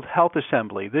World Health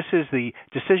Assembly, this is the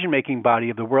decision-making body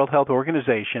of the World Health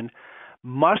Organization,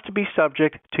 must be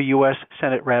subject to U.S.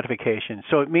 Senate ratification.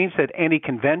 So it means that any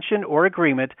convention or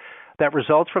agreement that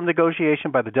results from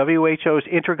negotiation by the WHO's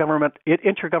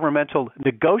intergovernmental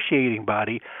negotiating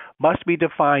body must be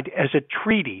defined as a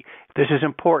treaty. This is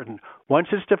important. Once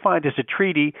it's defined as a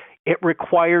treaty, it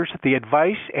requires the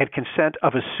advice and consent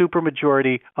of a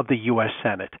supermajority of the U.S.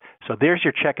 Senate. So there's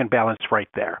your check and balance right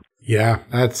there. Yeah,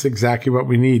 that's exactly what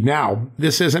we need. Now,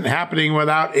 this isn't happening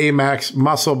without AMAC's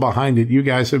muscle behind it. You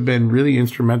guys have been really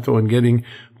instrumental in getting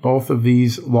both of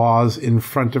these laws in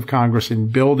front of Congress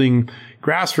and building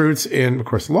grassroots and, of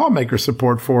course, lawmaker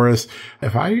support for us.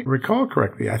 If I recall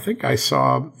correctly, I think I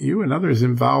saw you and others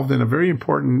involved in a very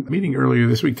important meeting earlier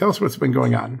this week. Tell us what's been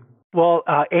going on. Well,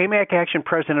 AMAC Action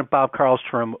President Bob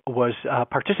Karlstrom was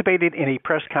participated in a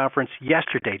press conference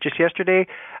yesterday,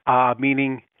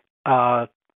 meaning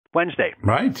Wednesday.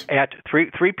 Right. At 3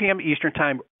 p.m. Eastern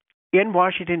Time in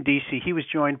Washington, D.C. He was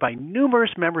joined by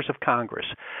numerous members of Congress,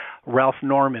 Ralph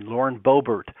Norman, Lauren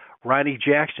Boebert, Ronnie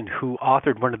Jackson, who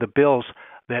authored one of the bills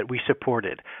that we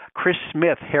supported, Chris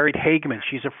Smith, Harriet Hageman,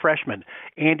 she's a freshman,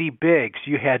 Andy Biggs,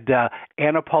 you had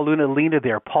Anna Paulina Lena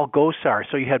there, Paul Gosar,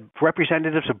 so you had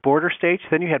representatives of border states,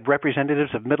 then you had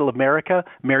representatives of Middle America,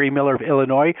 Mary Miller of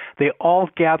Illinois. They all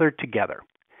gathered together.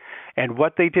 And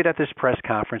what they did at this press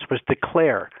conference was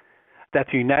declare that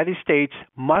the United States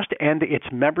must end its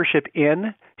membership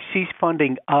in, cease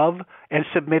funding of, and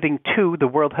submitting to the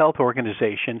World Health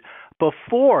Organization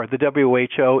before the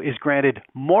WHO is granted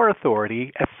more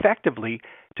authority effectively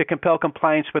to compel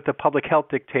compliance with the public health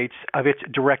dictates of its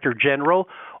Director General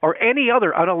or any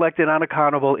other unelected,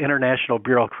 unaccountable international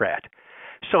bureaucrat.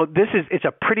 So it's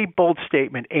a pretty bold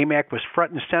statement. AMAC was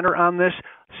front and center on this,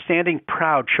 standing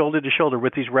proud, shoulder to shoulder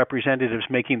with these representatives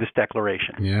making this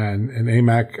declaration. Yeah, and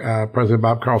AMAC, President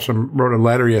Bob Carlson wrote a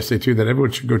letter yesterday, too, that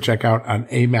everyone should go check out on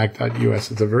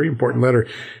amac.us. It's a very important letter.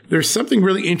 There's something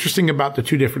really interesting about the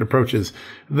two different approaches.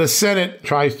 The Senate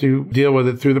tries to deal with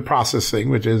it through the process thing,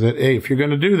 which is that, hey, if you're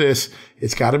going to do this,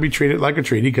 it's got to be treated like a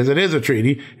treaty because it is a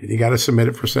treaty, and you got to submit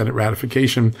it for Senate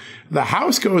ratification. The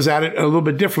House goes at it a little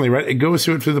bit differently, right? It goes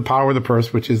through it through the power of the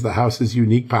purse, which is the House's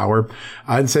unique power,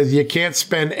 and says you can't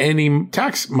spend any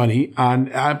tax money on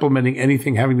implementing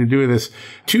anything having to do with this.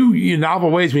 Two novel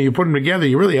ways, when you put them together,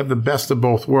 you really have the best of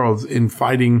both worlds in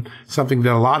fighting something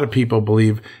that a lot of people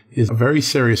believe is a very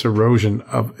serious erosion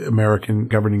of American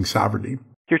governing sovereignty.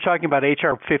 You're talking about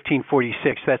H.R.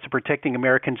 1546. That's the Protecting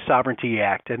American Sovereignty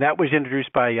Act. And that was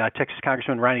introduced by Texas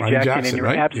Congressman Ronnie Jackson.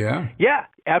 Right? Yeah,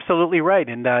 absolutely right.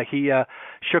 And he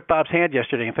shook Bob's hand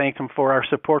yesterday and thanked him for our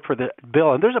support for the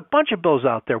bill. And there's a bunch of bills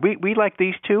out there. We like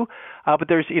these two, but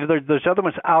there's other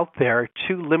ones out there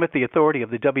to limit the authority of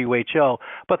the WHO.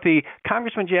 But the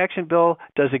Congressman Jackson bill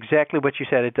does exactly what you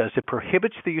said it does. It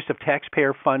prohibits the use of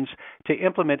taxpayer funds to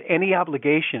implement any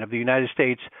obligation of the United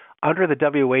States under the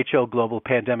WHO Global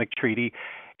Pandemic Treaty.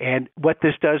 And what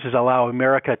this does is allow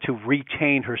America to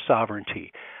retain her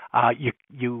sovereignty.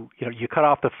 You cut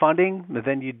off the funding, but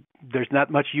then there's not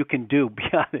much you can do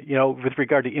beyond, with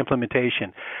regard to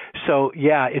implementation. So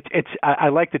yeah, I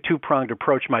like the two-pronged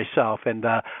approach myself, and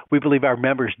we believe our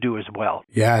members do as well.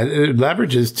 Yeah, it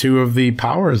leverages two of the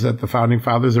powers that the founding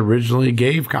fathers originally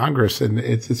gave Congress, and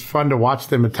it's fun to watch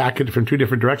them attack it from two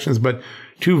different directions, but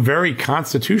two very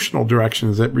constitutional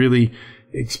directions that really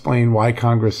explain why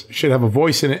Congress should have a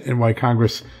voice in it and why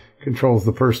Congress controls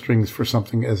the purse strings for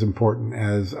something as important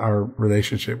as our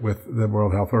relationship with the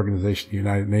World Health Organization, the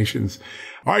United Nations.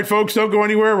 All right, folks, don't go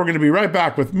anywhere. We're going to be right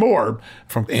back with more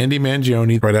from Andy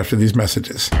Mangione right after these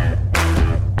messages.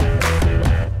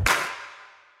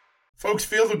 Folks,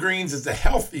 Field of Greens is the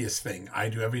healthiest thing I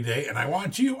do every day, and I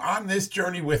want you on this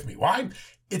journey with me. Why?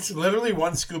 It's literally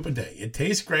one scoop a day. It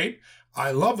tastes great.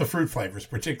 I love the fruit flavors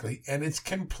particularly, and it's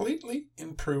completely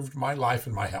improved my life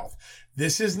and my health.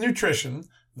 This is nutrition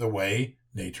the way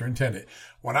nature intended.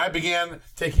 When I began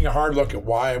taking a hard look at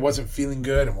why I wasn't feeling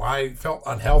good and why I felt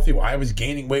unhealthy, why I was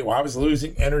gaining weight, why I was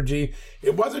losing energy,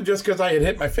 it wasn't just because I had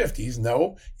hit my 50s.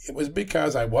 No, it was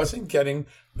because I wasn't getting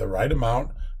the right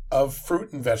amount of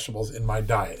fruit and vegetables in my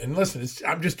diet. And listen,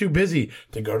 I'm just too busy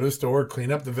to go to the store,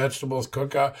 clean up the vegetables,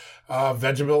 cook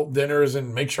vegetable dinners,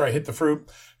 and make sure I hit the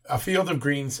fruit. A Field of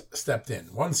Greens stepped in.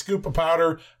 One scoop of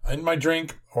powder in my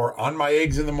drink or on my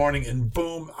eggs in the morning, and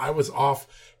boom, I was off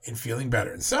and feeling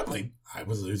better. And suddenly, I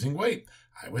was losing weight.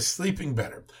 I was sleeping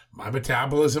better. My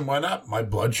metabolism went up. My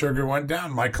blood sugar went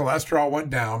down. My cholesterol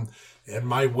went down. And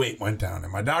my weight went down.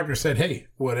 And my doctor said, hey,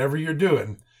 whatever you're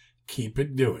doing, keep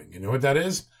it doing. You know what that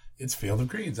is? It's Field of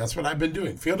Greens. That's what I've been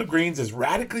doing. Field of Greens is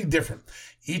radically different.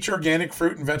 Each organic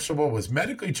fruit and vegetable was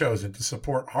medically chosen to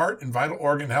support heart and vital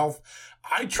organ health.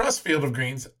 I trust Field of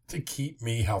Greens to keep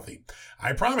me healthy.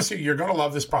 I promise you're going to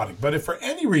love this product. But if for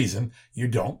any reason you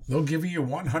don't, they'll give you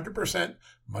 100%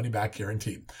 money back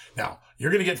guarantee. Now, you're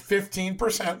going to get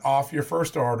 15% off your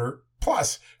first order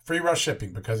plus free rush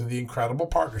shipping because of the incredible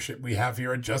partnership we have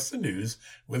here at Just the News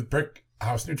with Brick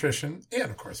House Nutrition,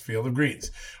 and of course, Field of Greens.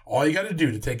 All you got to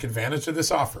do to take advantage of this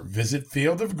offer, visit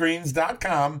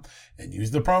fieldofgreens.com and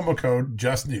use the promo code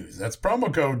JustNews. That's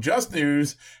promo code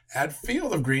JustNews at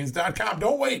fieldofgreens.com.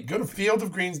 Don't wait. Go to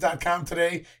fieldofgreens.com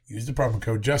today. Use the promo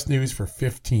code JustNews for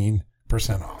 15%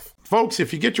 off. Folks,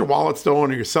 if you get your wallet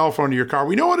stolen or your cell phone or your car,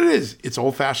 we know what it is. It's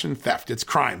old-fashioned theft. It's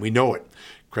crime. We know it.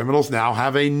 Criminals now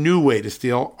have a new way to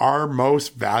steal our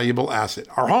most valuable asset,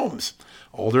 our homes.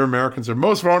 Older Americans are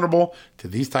most vulnerable to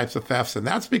these types of thefts, and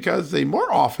that's because they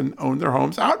more often own their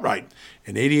homes outright.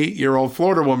 An 88-year-old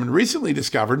Florida woman recently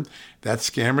discovered that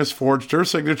scammers forged her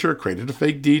signature, created a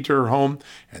fake deed to her home,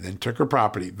 and then took her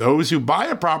property. Those who buy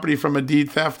a property from a deed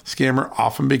theft scammer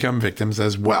often become victims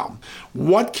as well.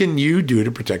 What can you do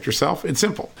to protect yourself? It's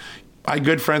simple. My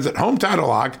good friends at Home Title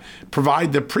Lock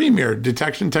provide the premier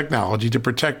detection technology to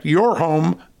protect your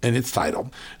home and its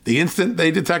title. The instant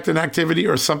they detect an activity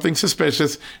or something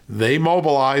suspicious, they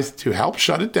mobilize to help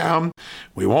shut it down.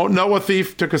 We won't know a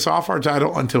thief took us off our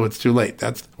title until it's too late.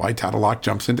 That's why Title Lock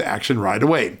jumps into action right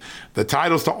away. The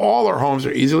titles to all our homes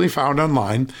are easily found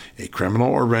online. A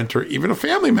criminal or renter, even a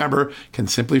family member, can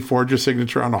simply forge your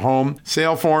signature on a home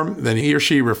sale form. Then he or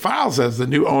she refiles as the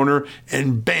new owner,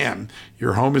 and bam,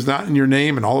 your home is not in your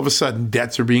name, and all of a sudden,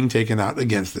 debts are being taken out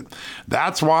against it.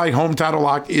 That's why Home Title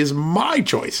Lock is my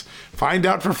choice. Find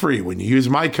out for free when you use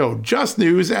my code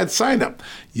JUSTNEWS at signup.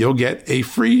 You'll get a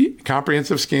free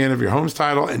comprehensive scan of your home's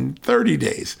title and 30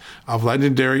 days of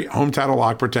legendary Home Title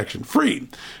Lock protection free.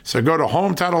 So go to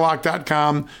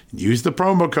HomeTitleLock.com and use the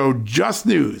promo code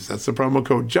JUSTNEWS. That's the promo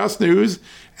code JUSTNEWS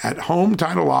at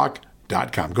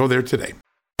HomeTitleLock.com. Go there today.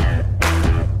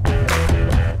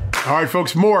 All right,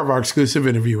 folks, more of our exclusive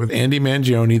interview with Andy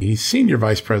Mangione. He's Senior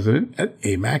Vice President at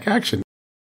AMAC Action.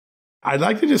 I'd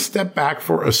like to just step back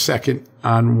for a second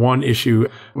on one issue.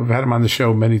 We've had him on the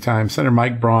show many times. Senator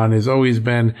Mike Braun has always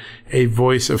been a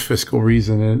voice of fiscal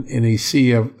reason in a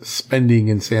sea of spending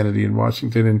insanity in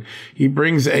Washington. And he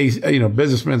brings a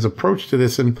businessman's approach to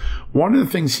this. And one of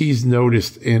the things he's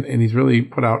noticed, and he's really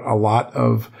put out a lot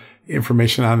of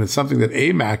information on, it's something that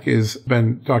AMAC has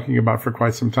been talking about for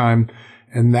quite some time.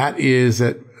 And that is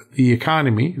that the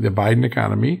economy, the Biden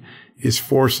economy, is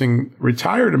forcing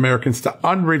retired Americans to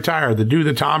unretire, to do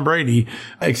the Tom Brady,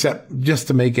 except just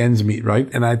to make ends meet, right?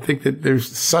 And I think that there's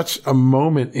such a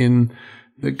moment in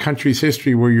the country's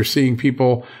history where you're seeing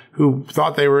people who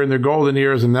thought they were in their golden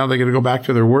years and now they're going to go back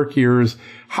to their work years.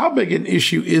 How big an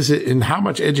issue is it, and how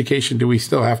much education do we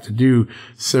still have to do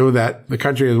so that the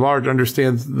country at large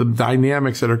understands the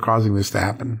dynamics that are causing this to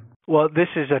happen? Well, this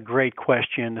is a great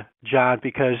question, John,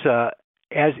 because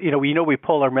as you know, we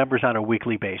poll our members on a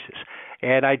weekly basis.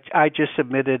 And I just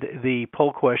submitted the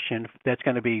poll question that's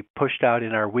going to be pushed out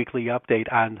in our weekly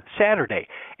update on Saturday.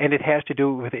 And it has to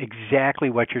do with exactly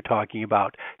what you're talking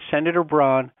about. Senator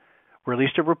Braun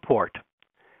released a report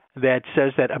that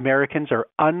says that Americans are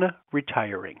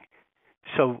unretiring.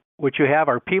 So what you have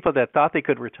are people that thought they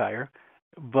could retire,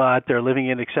 but they're living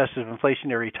in excessive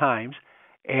inflationary times,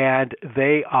 and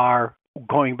they are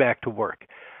going back to work.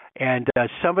 And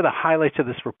some of the highlights of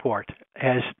this report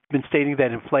has been stating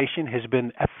that inflation has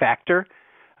been a factor,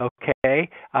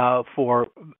 for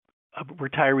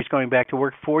retirees going back to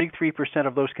work. 43%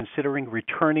 of those considering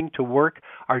returning to work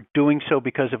are doing so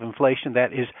because of inflation.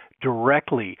 That is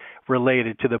directly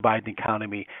related to the Biden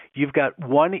economy. You've got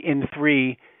 1 in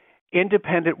 3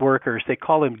 independent workers, they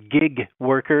call them gig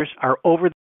workers, are over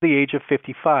the age of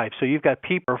 55. So you've got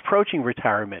people approaching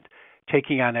retirement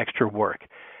taking on extra work.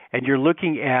 And you're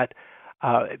looking at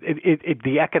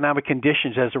the economic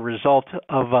conditions as a result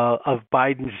of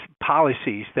Biden's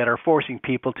policies that are forcing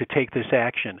people to take this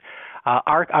action.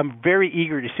 I'm very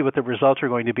eager to see what the results are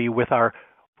going to be with our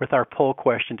poll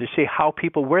question, to see how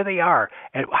people, where they are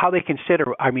and how they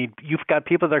consider. I mean, you've got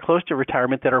people that are close to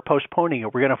retirement that are postponing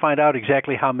it. We're going to find out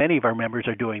exactly how many of our members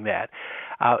are doing that.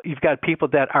 You've got people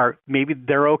that are, maybe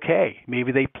they're okay.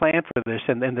 Maybe they planned for this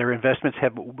and their investments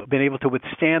have been able to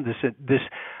withstand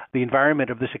the environment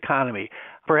of this economy.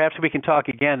 Perhaps we can talk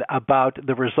again about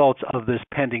the results of this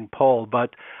pending poll. But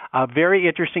very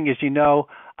interesting, as you know,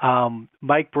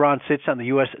 Mike Braun sits on the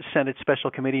U.S. Senate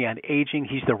Special Committee on Aging.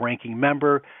 He's the ranking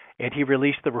member, and he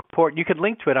released the report. You can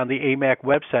link to it on the AMAC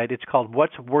website. It's called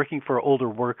 "What's Working for Older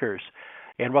Workers?"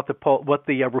 And what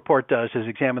the report does is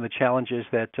examine the challenges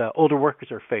that older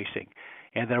workers are facing.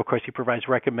 And then, of course, he provides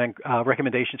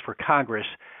recommendations for Congress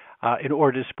in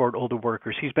order to support older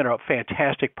workers. He's been a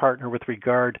fantastic partner with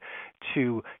regard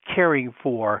to caring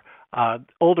for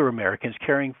older Americans,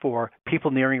 caring for people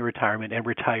nearing retirement and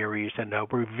retirees, and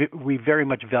we very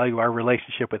much value our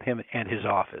relationship with him and his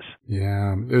office.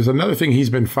 Yeah. There's another thing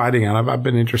he's been fighting on. I've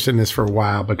been interested in this for a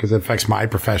while because it affects my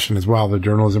profession as well, the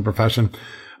journalism profession.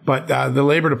 But the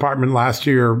Labor Department last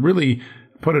year really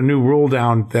put a new rule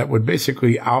down that would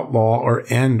basically outlaw or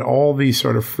end all these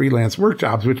sort of freelance work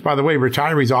jobs, which, by the way,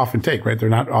 retirees often take, right? They're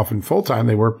not often full-time.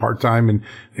 They work part-time and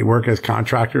they work as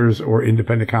contractors or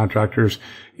independent contractors.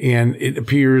 And it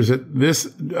appears that this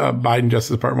Biden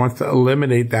Justice Department wants to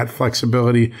eliminate that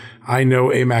flexibility. I know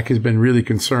AMAC has been really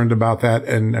concerned about that.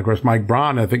 And, of course, Mike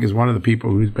Braun, I think, is one of the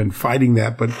people who's been fighting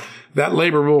that. But that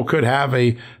labor rule could have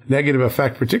a negative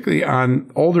effect, particularly on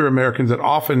older Americans that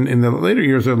often in the later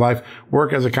years of their life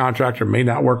work as a contractor, may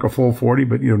not work a full 40,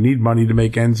 but, need money to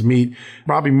make ends meet.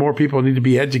 Probably more people need to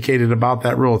be educated about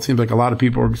that rule. It seems like a lot of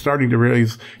people are starting to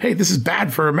realize, hey, this is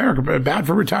bad for America, but bad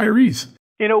for retirees.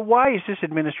 Why is this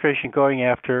administration going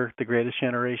after the greatest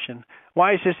generation?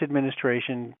 Why is this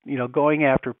administration, going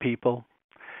after people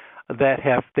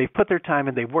they've put their time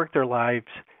in, they've worked their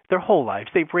whole lives,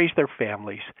 they've raised their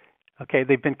families. Okay,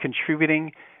 they've been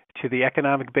contributing to the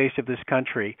economic base of this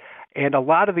country, and a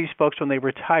lot of these folks, when they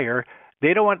retire,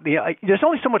 they don't want there's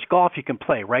only so much golf you can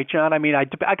play, right, John? I mean, I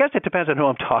guess it depends on who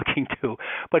I'm talking to,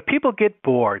 but people get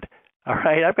bored. All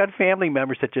right, I've got family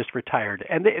members that just retired,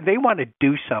 and they want to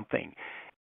do something,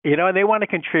 and they want to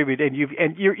contribute. And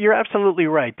you're absolutely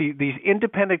right. These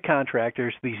independent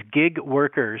contractors, these gig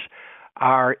workers,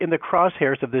 are in the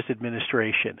crosshairs of this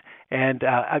administration, and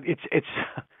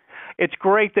it's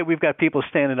great that we've got people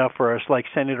standing up for us, like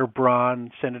Senator Braun,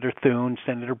 Senator Thune,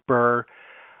 Senator Burr,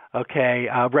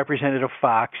 Representative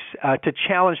Fox, to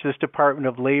challenge this Department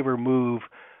of Labor move.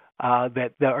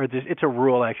 It's a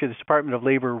rule, actually, this Department of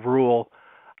Labor rule,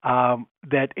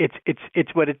 that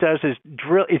it's what it does is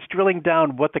it's drilling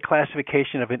down what the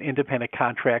classification of an independent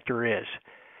contractor is.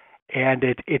 And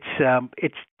it's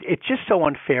just so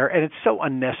unfair, and it's so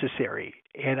unnecessary,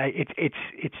 and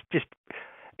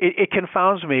it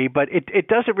confounds me, but it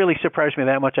doesn't really surprise me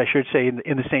that much. I should say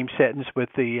in the same sentence with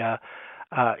the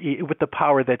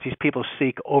power that these people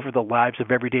seek over the lives of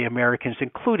everyday Americans,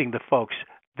 including the folks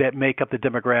that make up the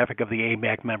demographic of the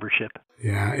AMAC membership.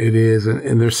 Yeah, it is.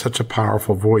 And there's such a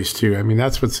powerful voice, too. I mean,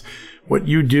 that's what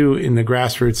you do in the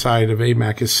grassroots side of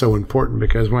AMAC is so important,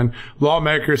 because when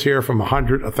lawmakers hear from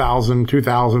 100, 1,000,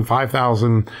 2,000,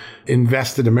 5,000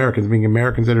 invested Americans, meaning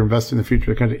Americans that are invested in the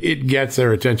future of the country, it gets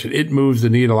their attention. It moves the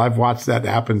needle. I've watched that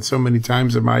happen so many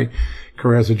times in my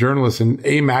career as a journalist, and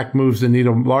AMAC moves the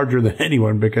needle larger than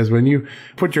anyone, because when you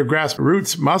put your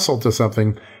grassroots muscle to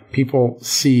something, people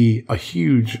see a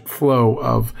huge flow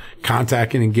of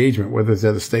contact and engagement, whether it's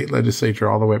at the state legislature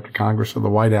all the way up to Congress or the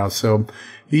White House. So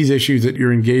these issues that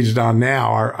you're engaged on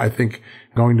now are, I think,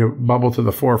 going to bubble to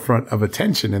the forefront of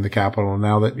attention in the Capitol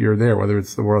now that you're there, whether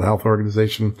it's the World Health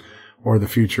Organization or the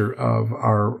future of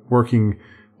our working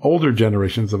older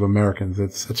generations of Americans.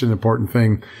 It's such an important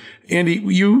thing. Andy,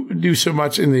 you do so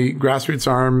much in the grassroots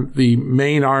arm, the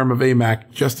main arm of AMAC,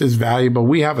 just as valuable.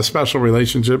 We have a special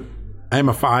relationship. I'm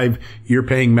a 5-year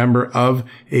paying member of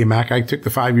AMAC. I took the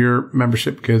 5-year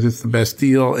membership because it's the best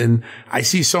deal, and I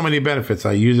see so many benefits.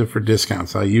 I use it for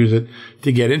discounts. I use it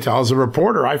to get intel. As a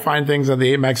reporter, I find things on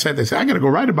the AMAC site. They say, I got to go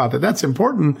write about that. That's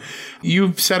important.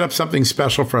 You've set up something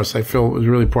special for us. I feel it was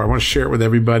really important. I want to share it with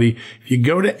everybody. If you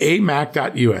go to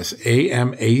amac.us,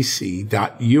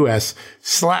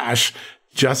 amac.us/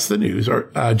 Just the News, or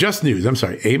Just News,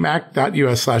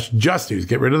 amac.us/Just News.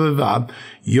 Get rid of the.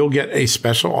 You'll get a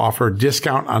special offer,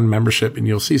 discount on membership, and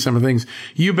you'll see some of the things.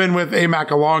 You've been with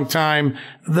AMAC a long time.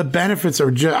 The benefits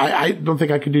are I don't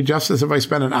think I could do justice if I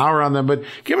spent an hour on them, but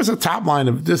give us a top line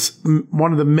of this,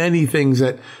 one of the many things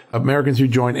that Americans who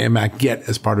join AMAC get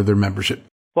as part of their membership.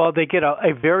 Well, they get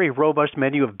a very robust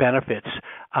menu of benefits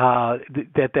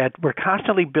that we're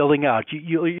constantly building out.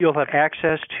 You'll have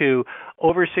access to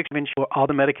over 6 all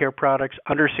the Medicare products,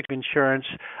 under 6 insurance,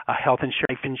 health insurance,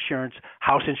 life insurance,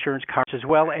 house insurance cards, as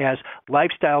well as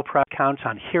lifestyle discounts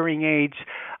on hearing aids,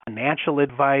 financial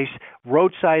advice,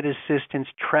 roadside assistance,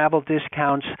 travel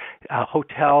discounts,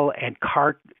 hotel and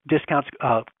car discounts,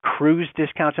 cruise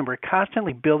discounts, and we're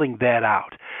constantly building that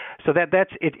out. So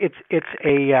that's it.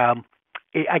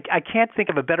 I can't think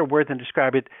of a better word than to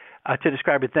describe it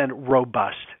than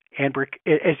robust. And we're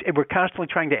constantly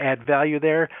trying to add value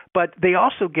there. But they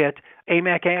also get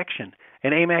AMAC Action.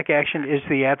 And AMAC Action is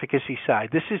the advocacy side.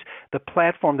 This is the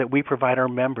platform that we provide our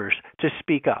members to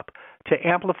speak up, to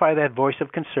amplify that voice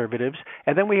of conservatives.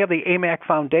 And then we have the AMAC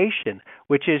Foundation,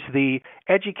 which is the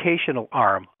educational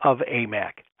arm of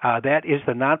AMAC. That is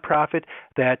the nonprofit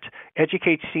that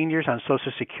educates seniors on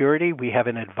Social Security. We have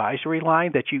an advisory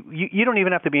line that you don't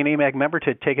even have to be an AMAC member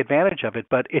to take advantage of it,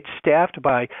 but it's staffed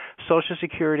by Social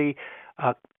Security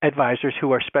advisors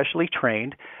who are specially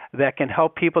trained that can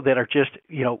help people that are just,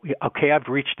 okay, I've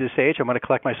reached this age, I'm going to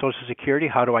collect my Social Security,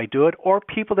 how do I do it? Or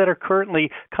people that are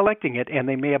currently collecting it and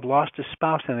they may have lost a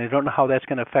spouse and they don't know how that's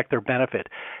going to affect their benefit.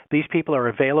 These people are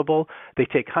available. They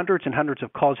take hundreds and hundreds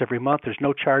of calls every month. There's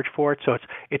no charge for it. So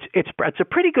it's a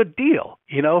pretty good deal,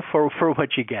 for what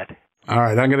you get. All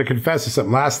right, I'm going to confess to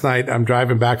something. Last night, I'm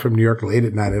driving back from New York late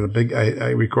at night.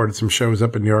 I recorded some shows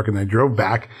up in New York, and I drove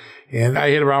back, and I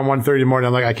hit around 1:30 in the morning.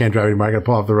 I'm like, I can't drive anymore. I got to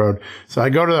pull off the road. So I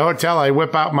go to the hotel. I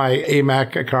whip out my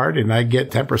AMAC card, and I get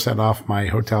 10% off my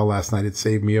hotel last night. It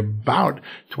saved me about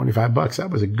 $25. That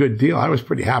was a good deal. I was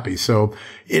pretty happy. So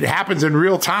it happens in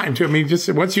real time, too. I mean,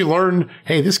 just once you learn,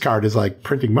 hey, this card is like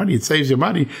printing money. It saves you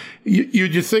money. You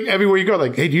just think everywhere you go,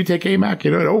 like, hey, do you take AMAC?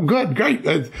 Oh, good, great.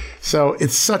 So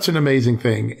it's such an amazing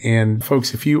thing. And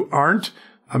folks, if you aren't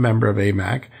a member of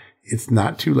AMAC, It's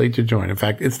not too late to join. In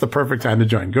fact, it's the perfect time to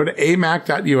join. Go to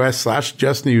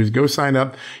amac.us/justnews. Go sign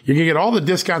up. You can get all the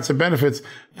discounts and benefits,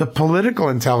 the political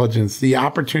intelligence, the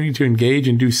opportunity to engage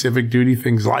and do civic duty,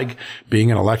 things like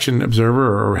being an election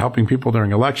observer or helping people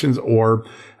during elections or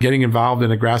getting involved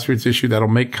in a grassroots issue that'll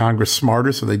make Congress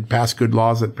smarter so they pass good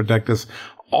laws that protect us.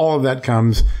 All of that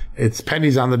comes. It's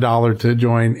pennies on the dollar to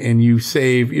join, and you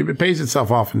save. It pays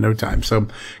itself off in no time. So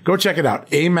go check it out.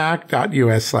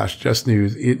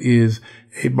 amac.us/justnews. It is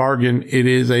a bargain. It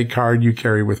is a card you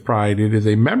carry with pride. It is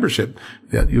a membership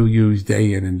that you'll use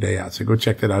day in and day out. So go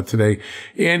check that out today.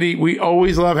 Andy, we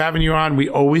always love having you on. We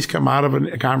always come out of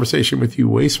a conversation with you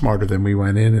way smarter than we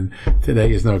went in. And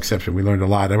today is no exception. We learned a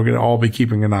lot. And we're going to all be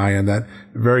keeping an eye on that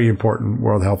very important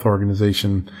World Health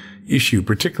Organization issue,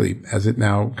 particularly as it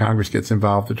now Congress gets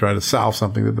involved to try to solve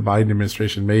something that the Biden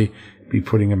administration may be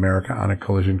putting America on a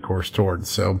collision course towards.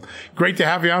 So great to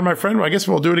have you on, my friend. Well, I guess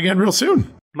we'll do it again real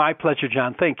soon. My pleasure,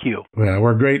 John. Thank you. Yeah,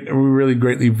 we're great. We really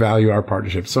greatly value our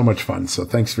partnership. So much fun. So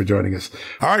thanks for joining us.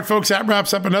 All right, folks, that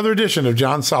wraps up another edition of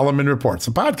John Solomon Reports,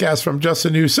 a podcast from Just the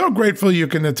News. So grateful you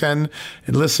can attend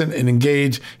and listen and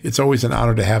engage. It's always an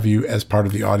honor to have you as part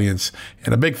of the audience.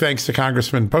 And a big thanks to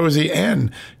Congressman Posey and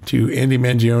to Andy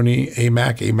Mangione,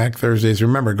 AMAC Thursdays.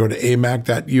 Remember, go to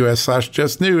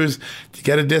amac.us/justnews to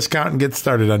get a discount and get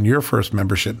started on your first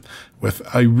membership with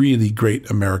a really great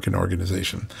American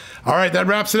organization. All right, that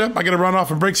wraps it up. I got to run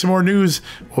off and break some more news.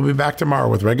 We'll be back tomorrow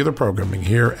with regular programming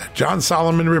here at John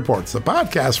Solomon Reports, the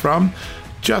podcast from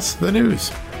Just the News.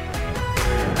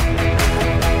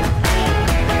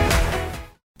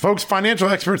 Folks, financial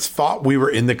experts thought we were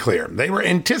in the clear. They were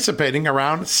anticipating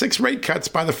around 6 rate cuts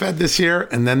by the Fed this year,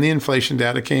 and then the inflation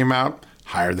data came out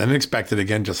higher than expected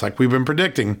again, just like we've been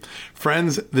predicting.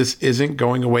 Friends, this isn't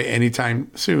going away anytime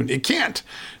soon. It can't.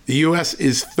 The U.S.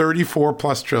 is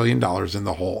 $34+ trillion in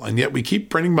the hole, and yet we keep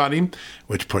printing money,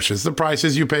 which pushes the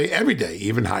prices you pay every day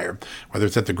even higher, whether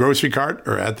it's at the grocery cart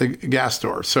or at the gas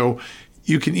store. So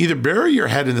you can either bury your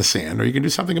head in the sand or you can do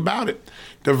something about it.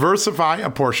 Diversify a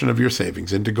portion of your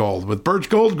savings into gold with Birch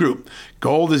Gold Group.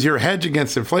 Gold is your hedge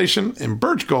against inflation, and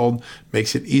Birch Gold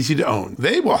makes it easy to own.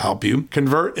 They will help you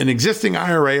convert an existing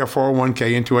IRA or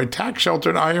 401k into a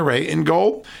tax-sheltered IRA in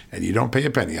gold, and you don't pay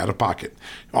a penny out of pocket.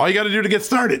 All you got to do to get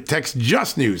started, text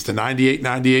Just News to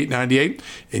 989898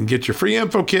 and get your free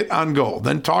info kit on gold.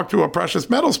 Then talk to a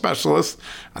precious metal specialist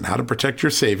on how to protect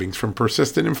your savings from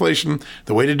persistent inflation.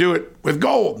 The way to do it with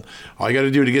gold. All you got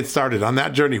to do to get started on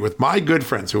that journey with my good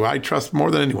friends who I trust more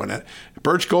than anyone at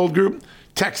Birch Gold Group,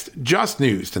 text Just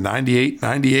News to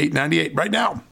 989898 right now.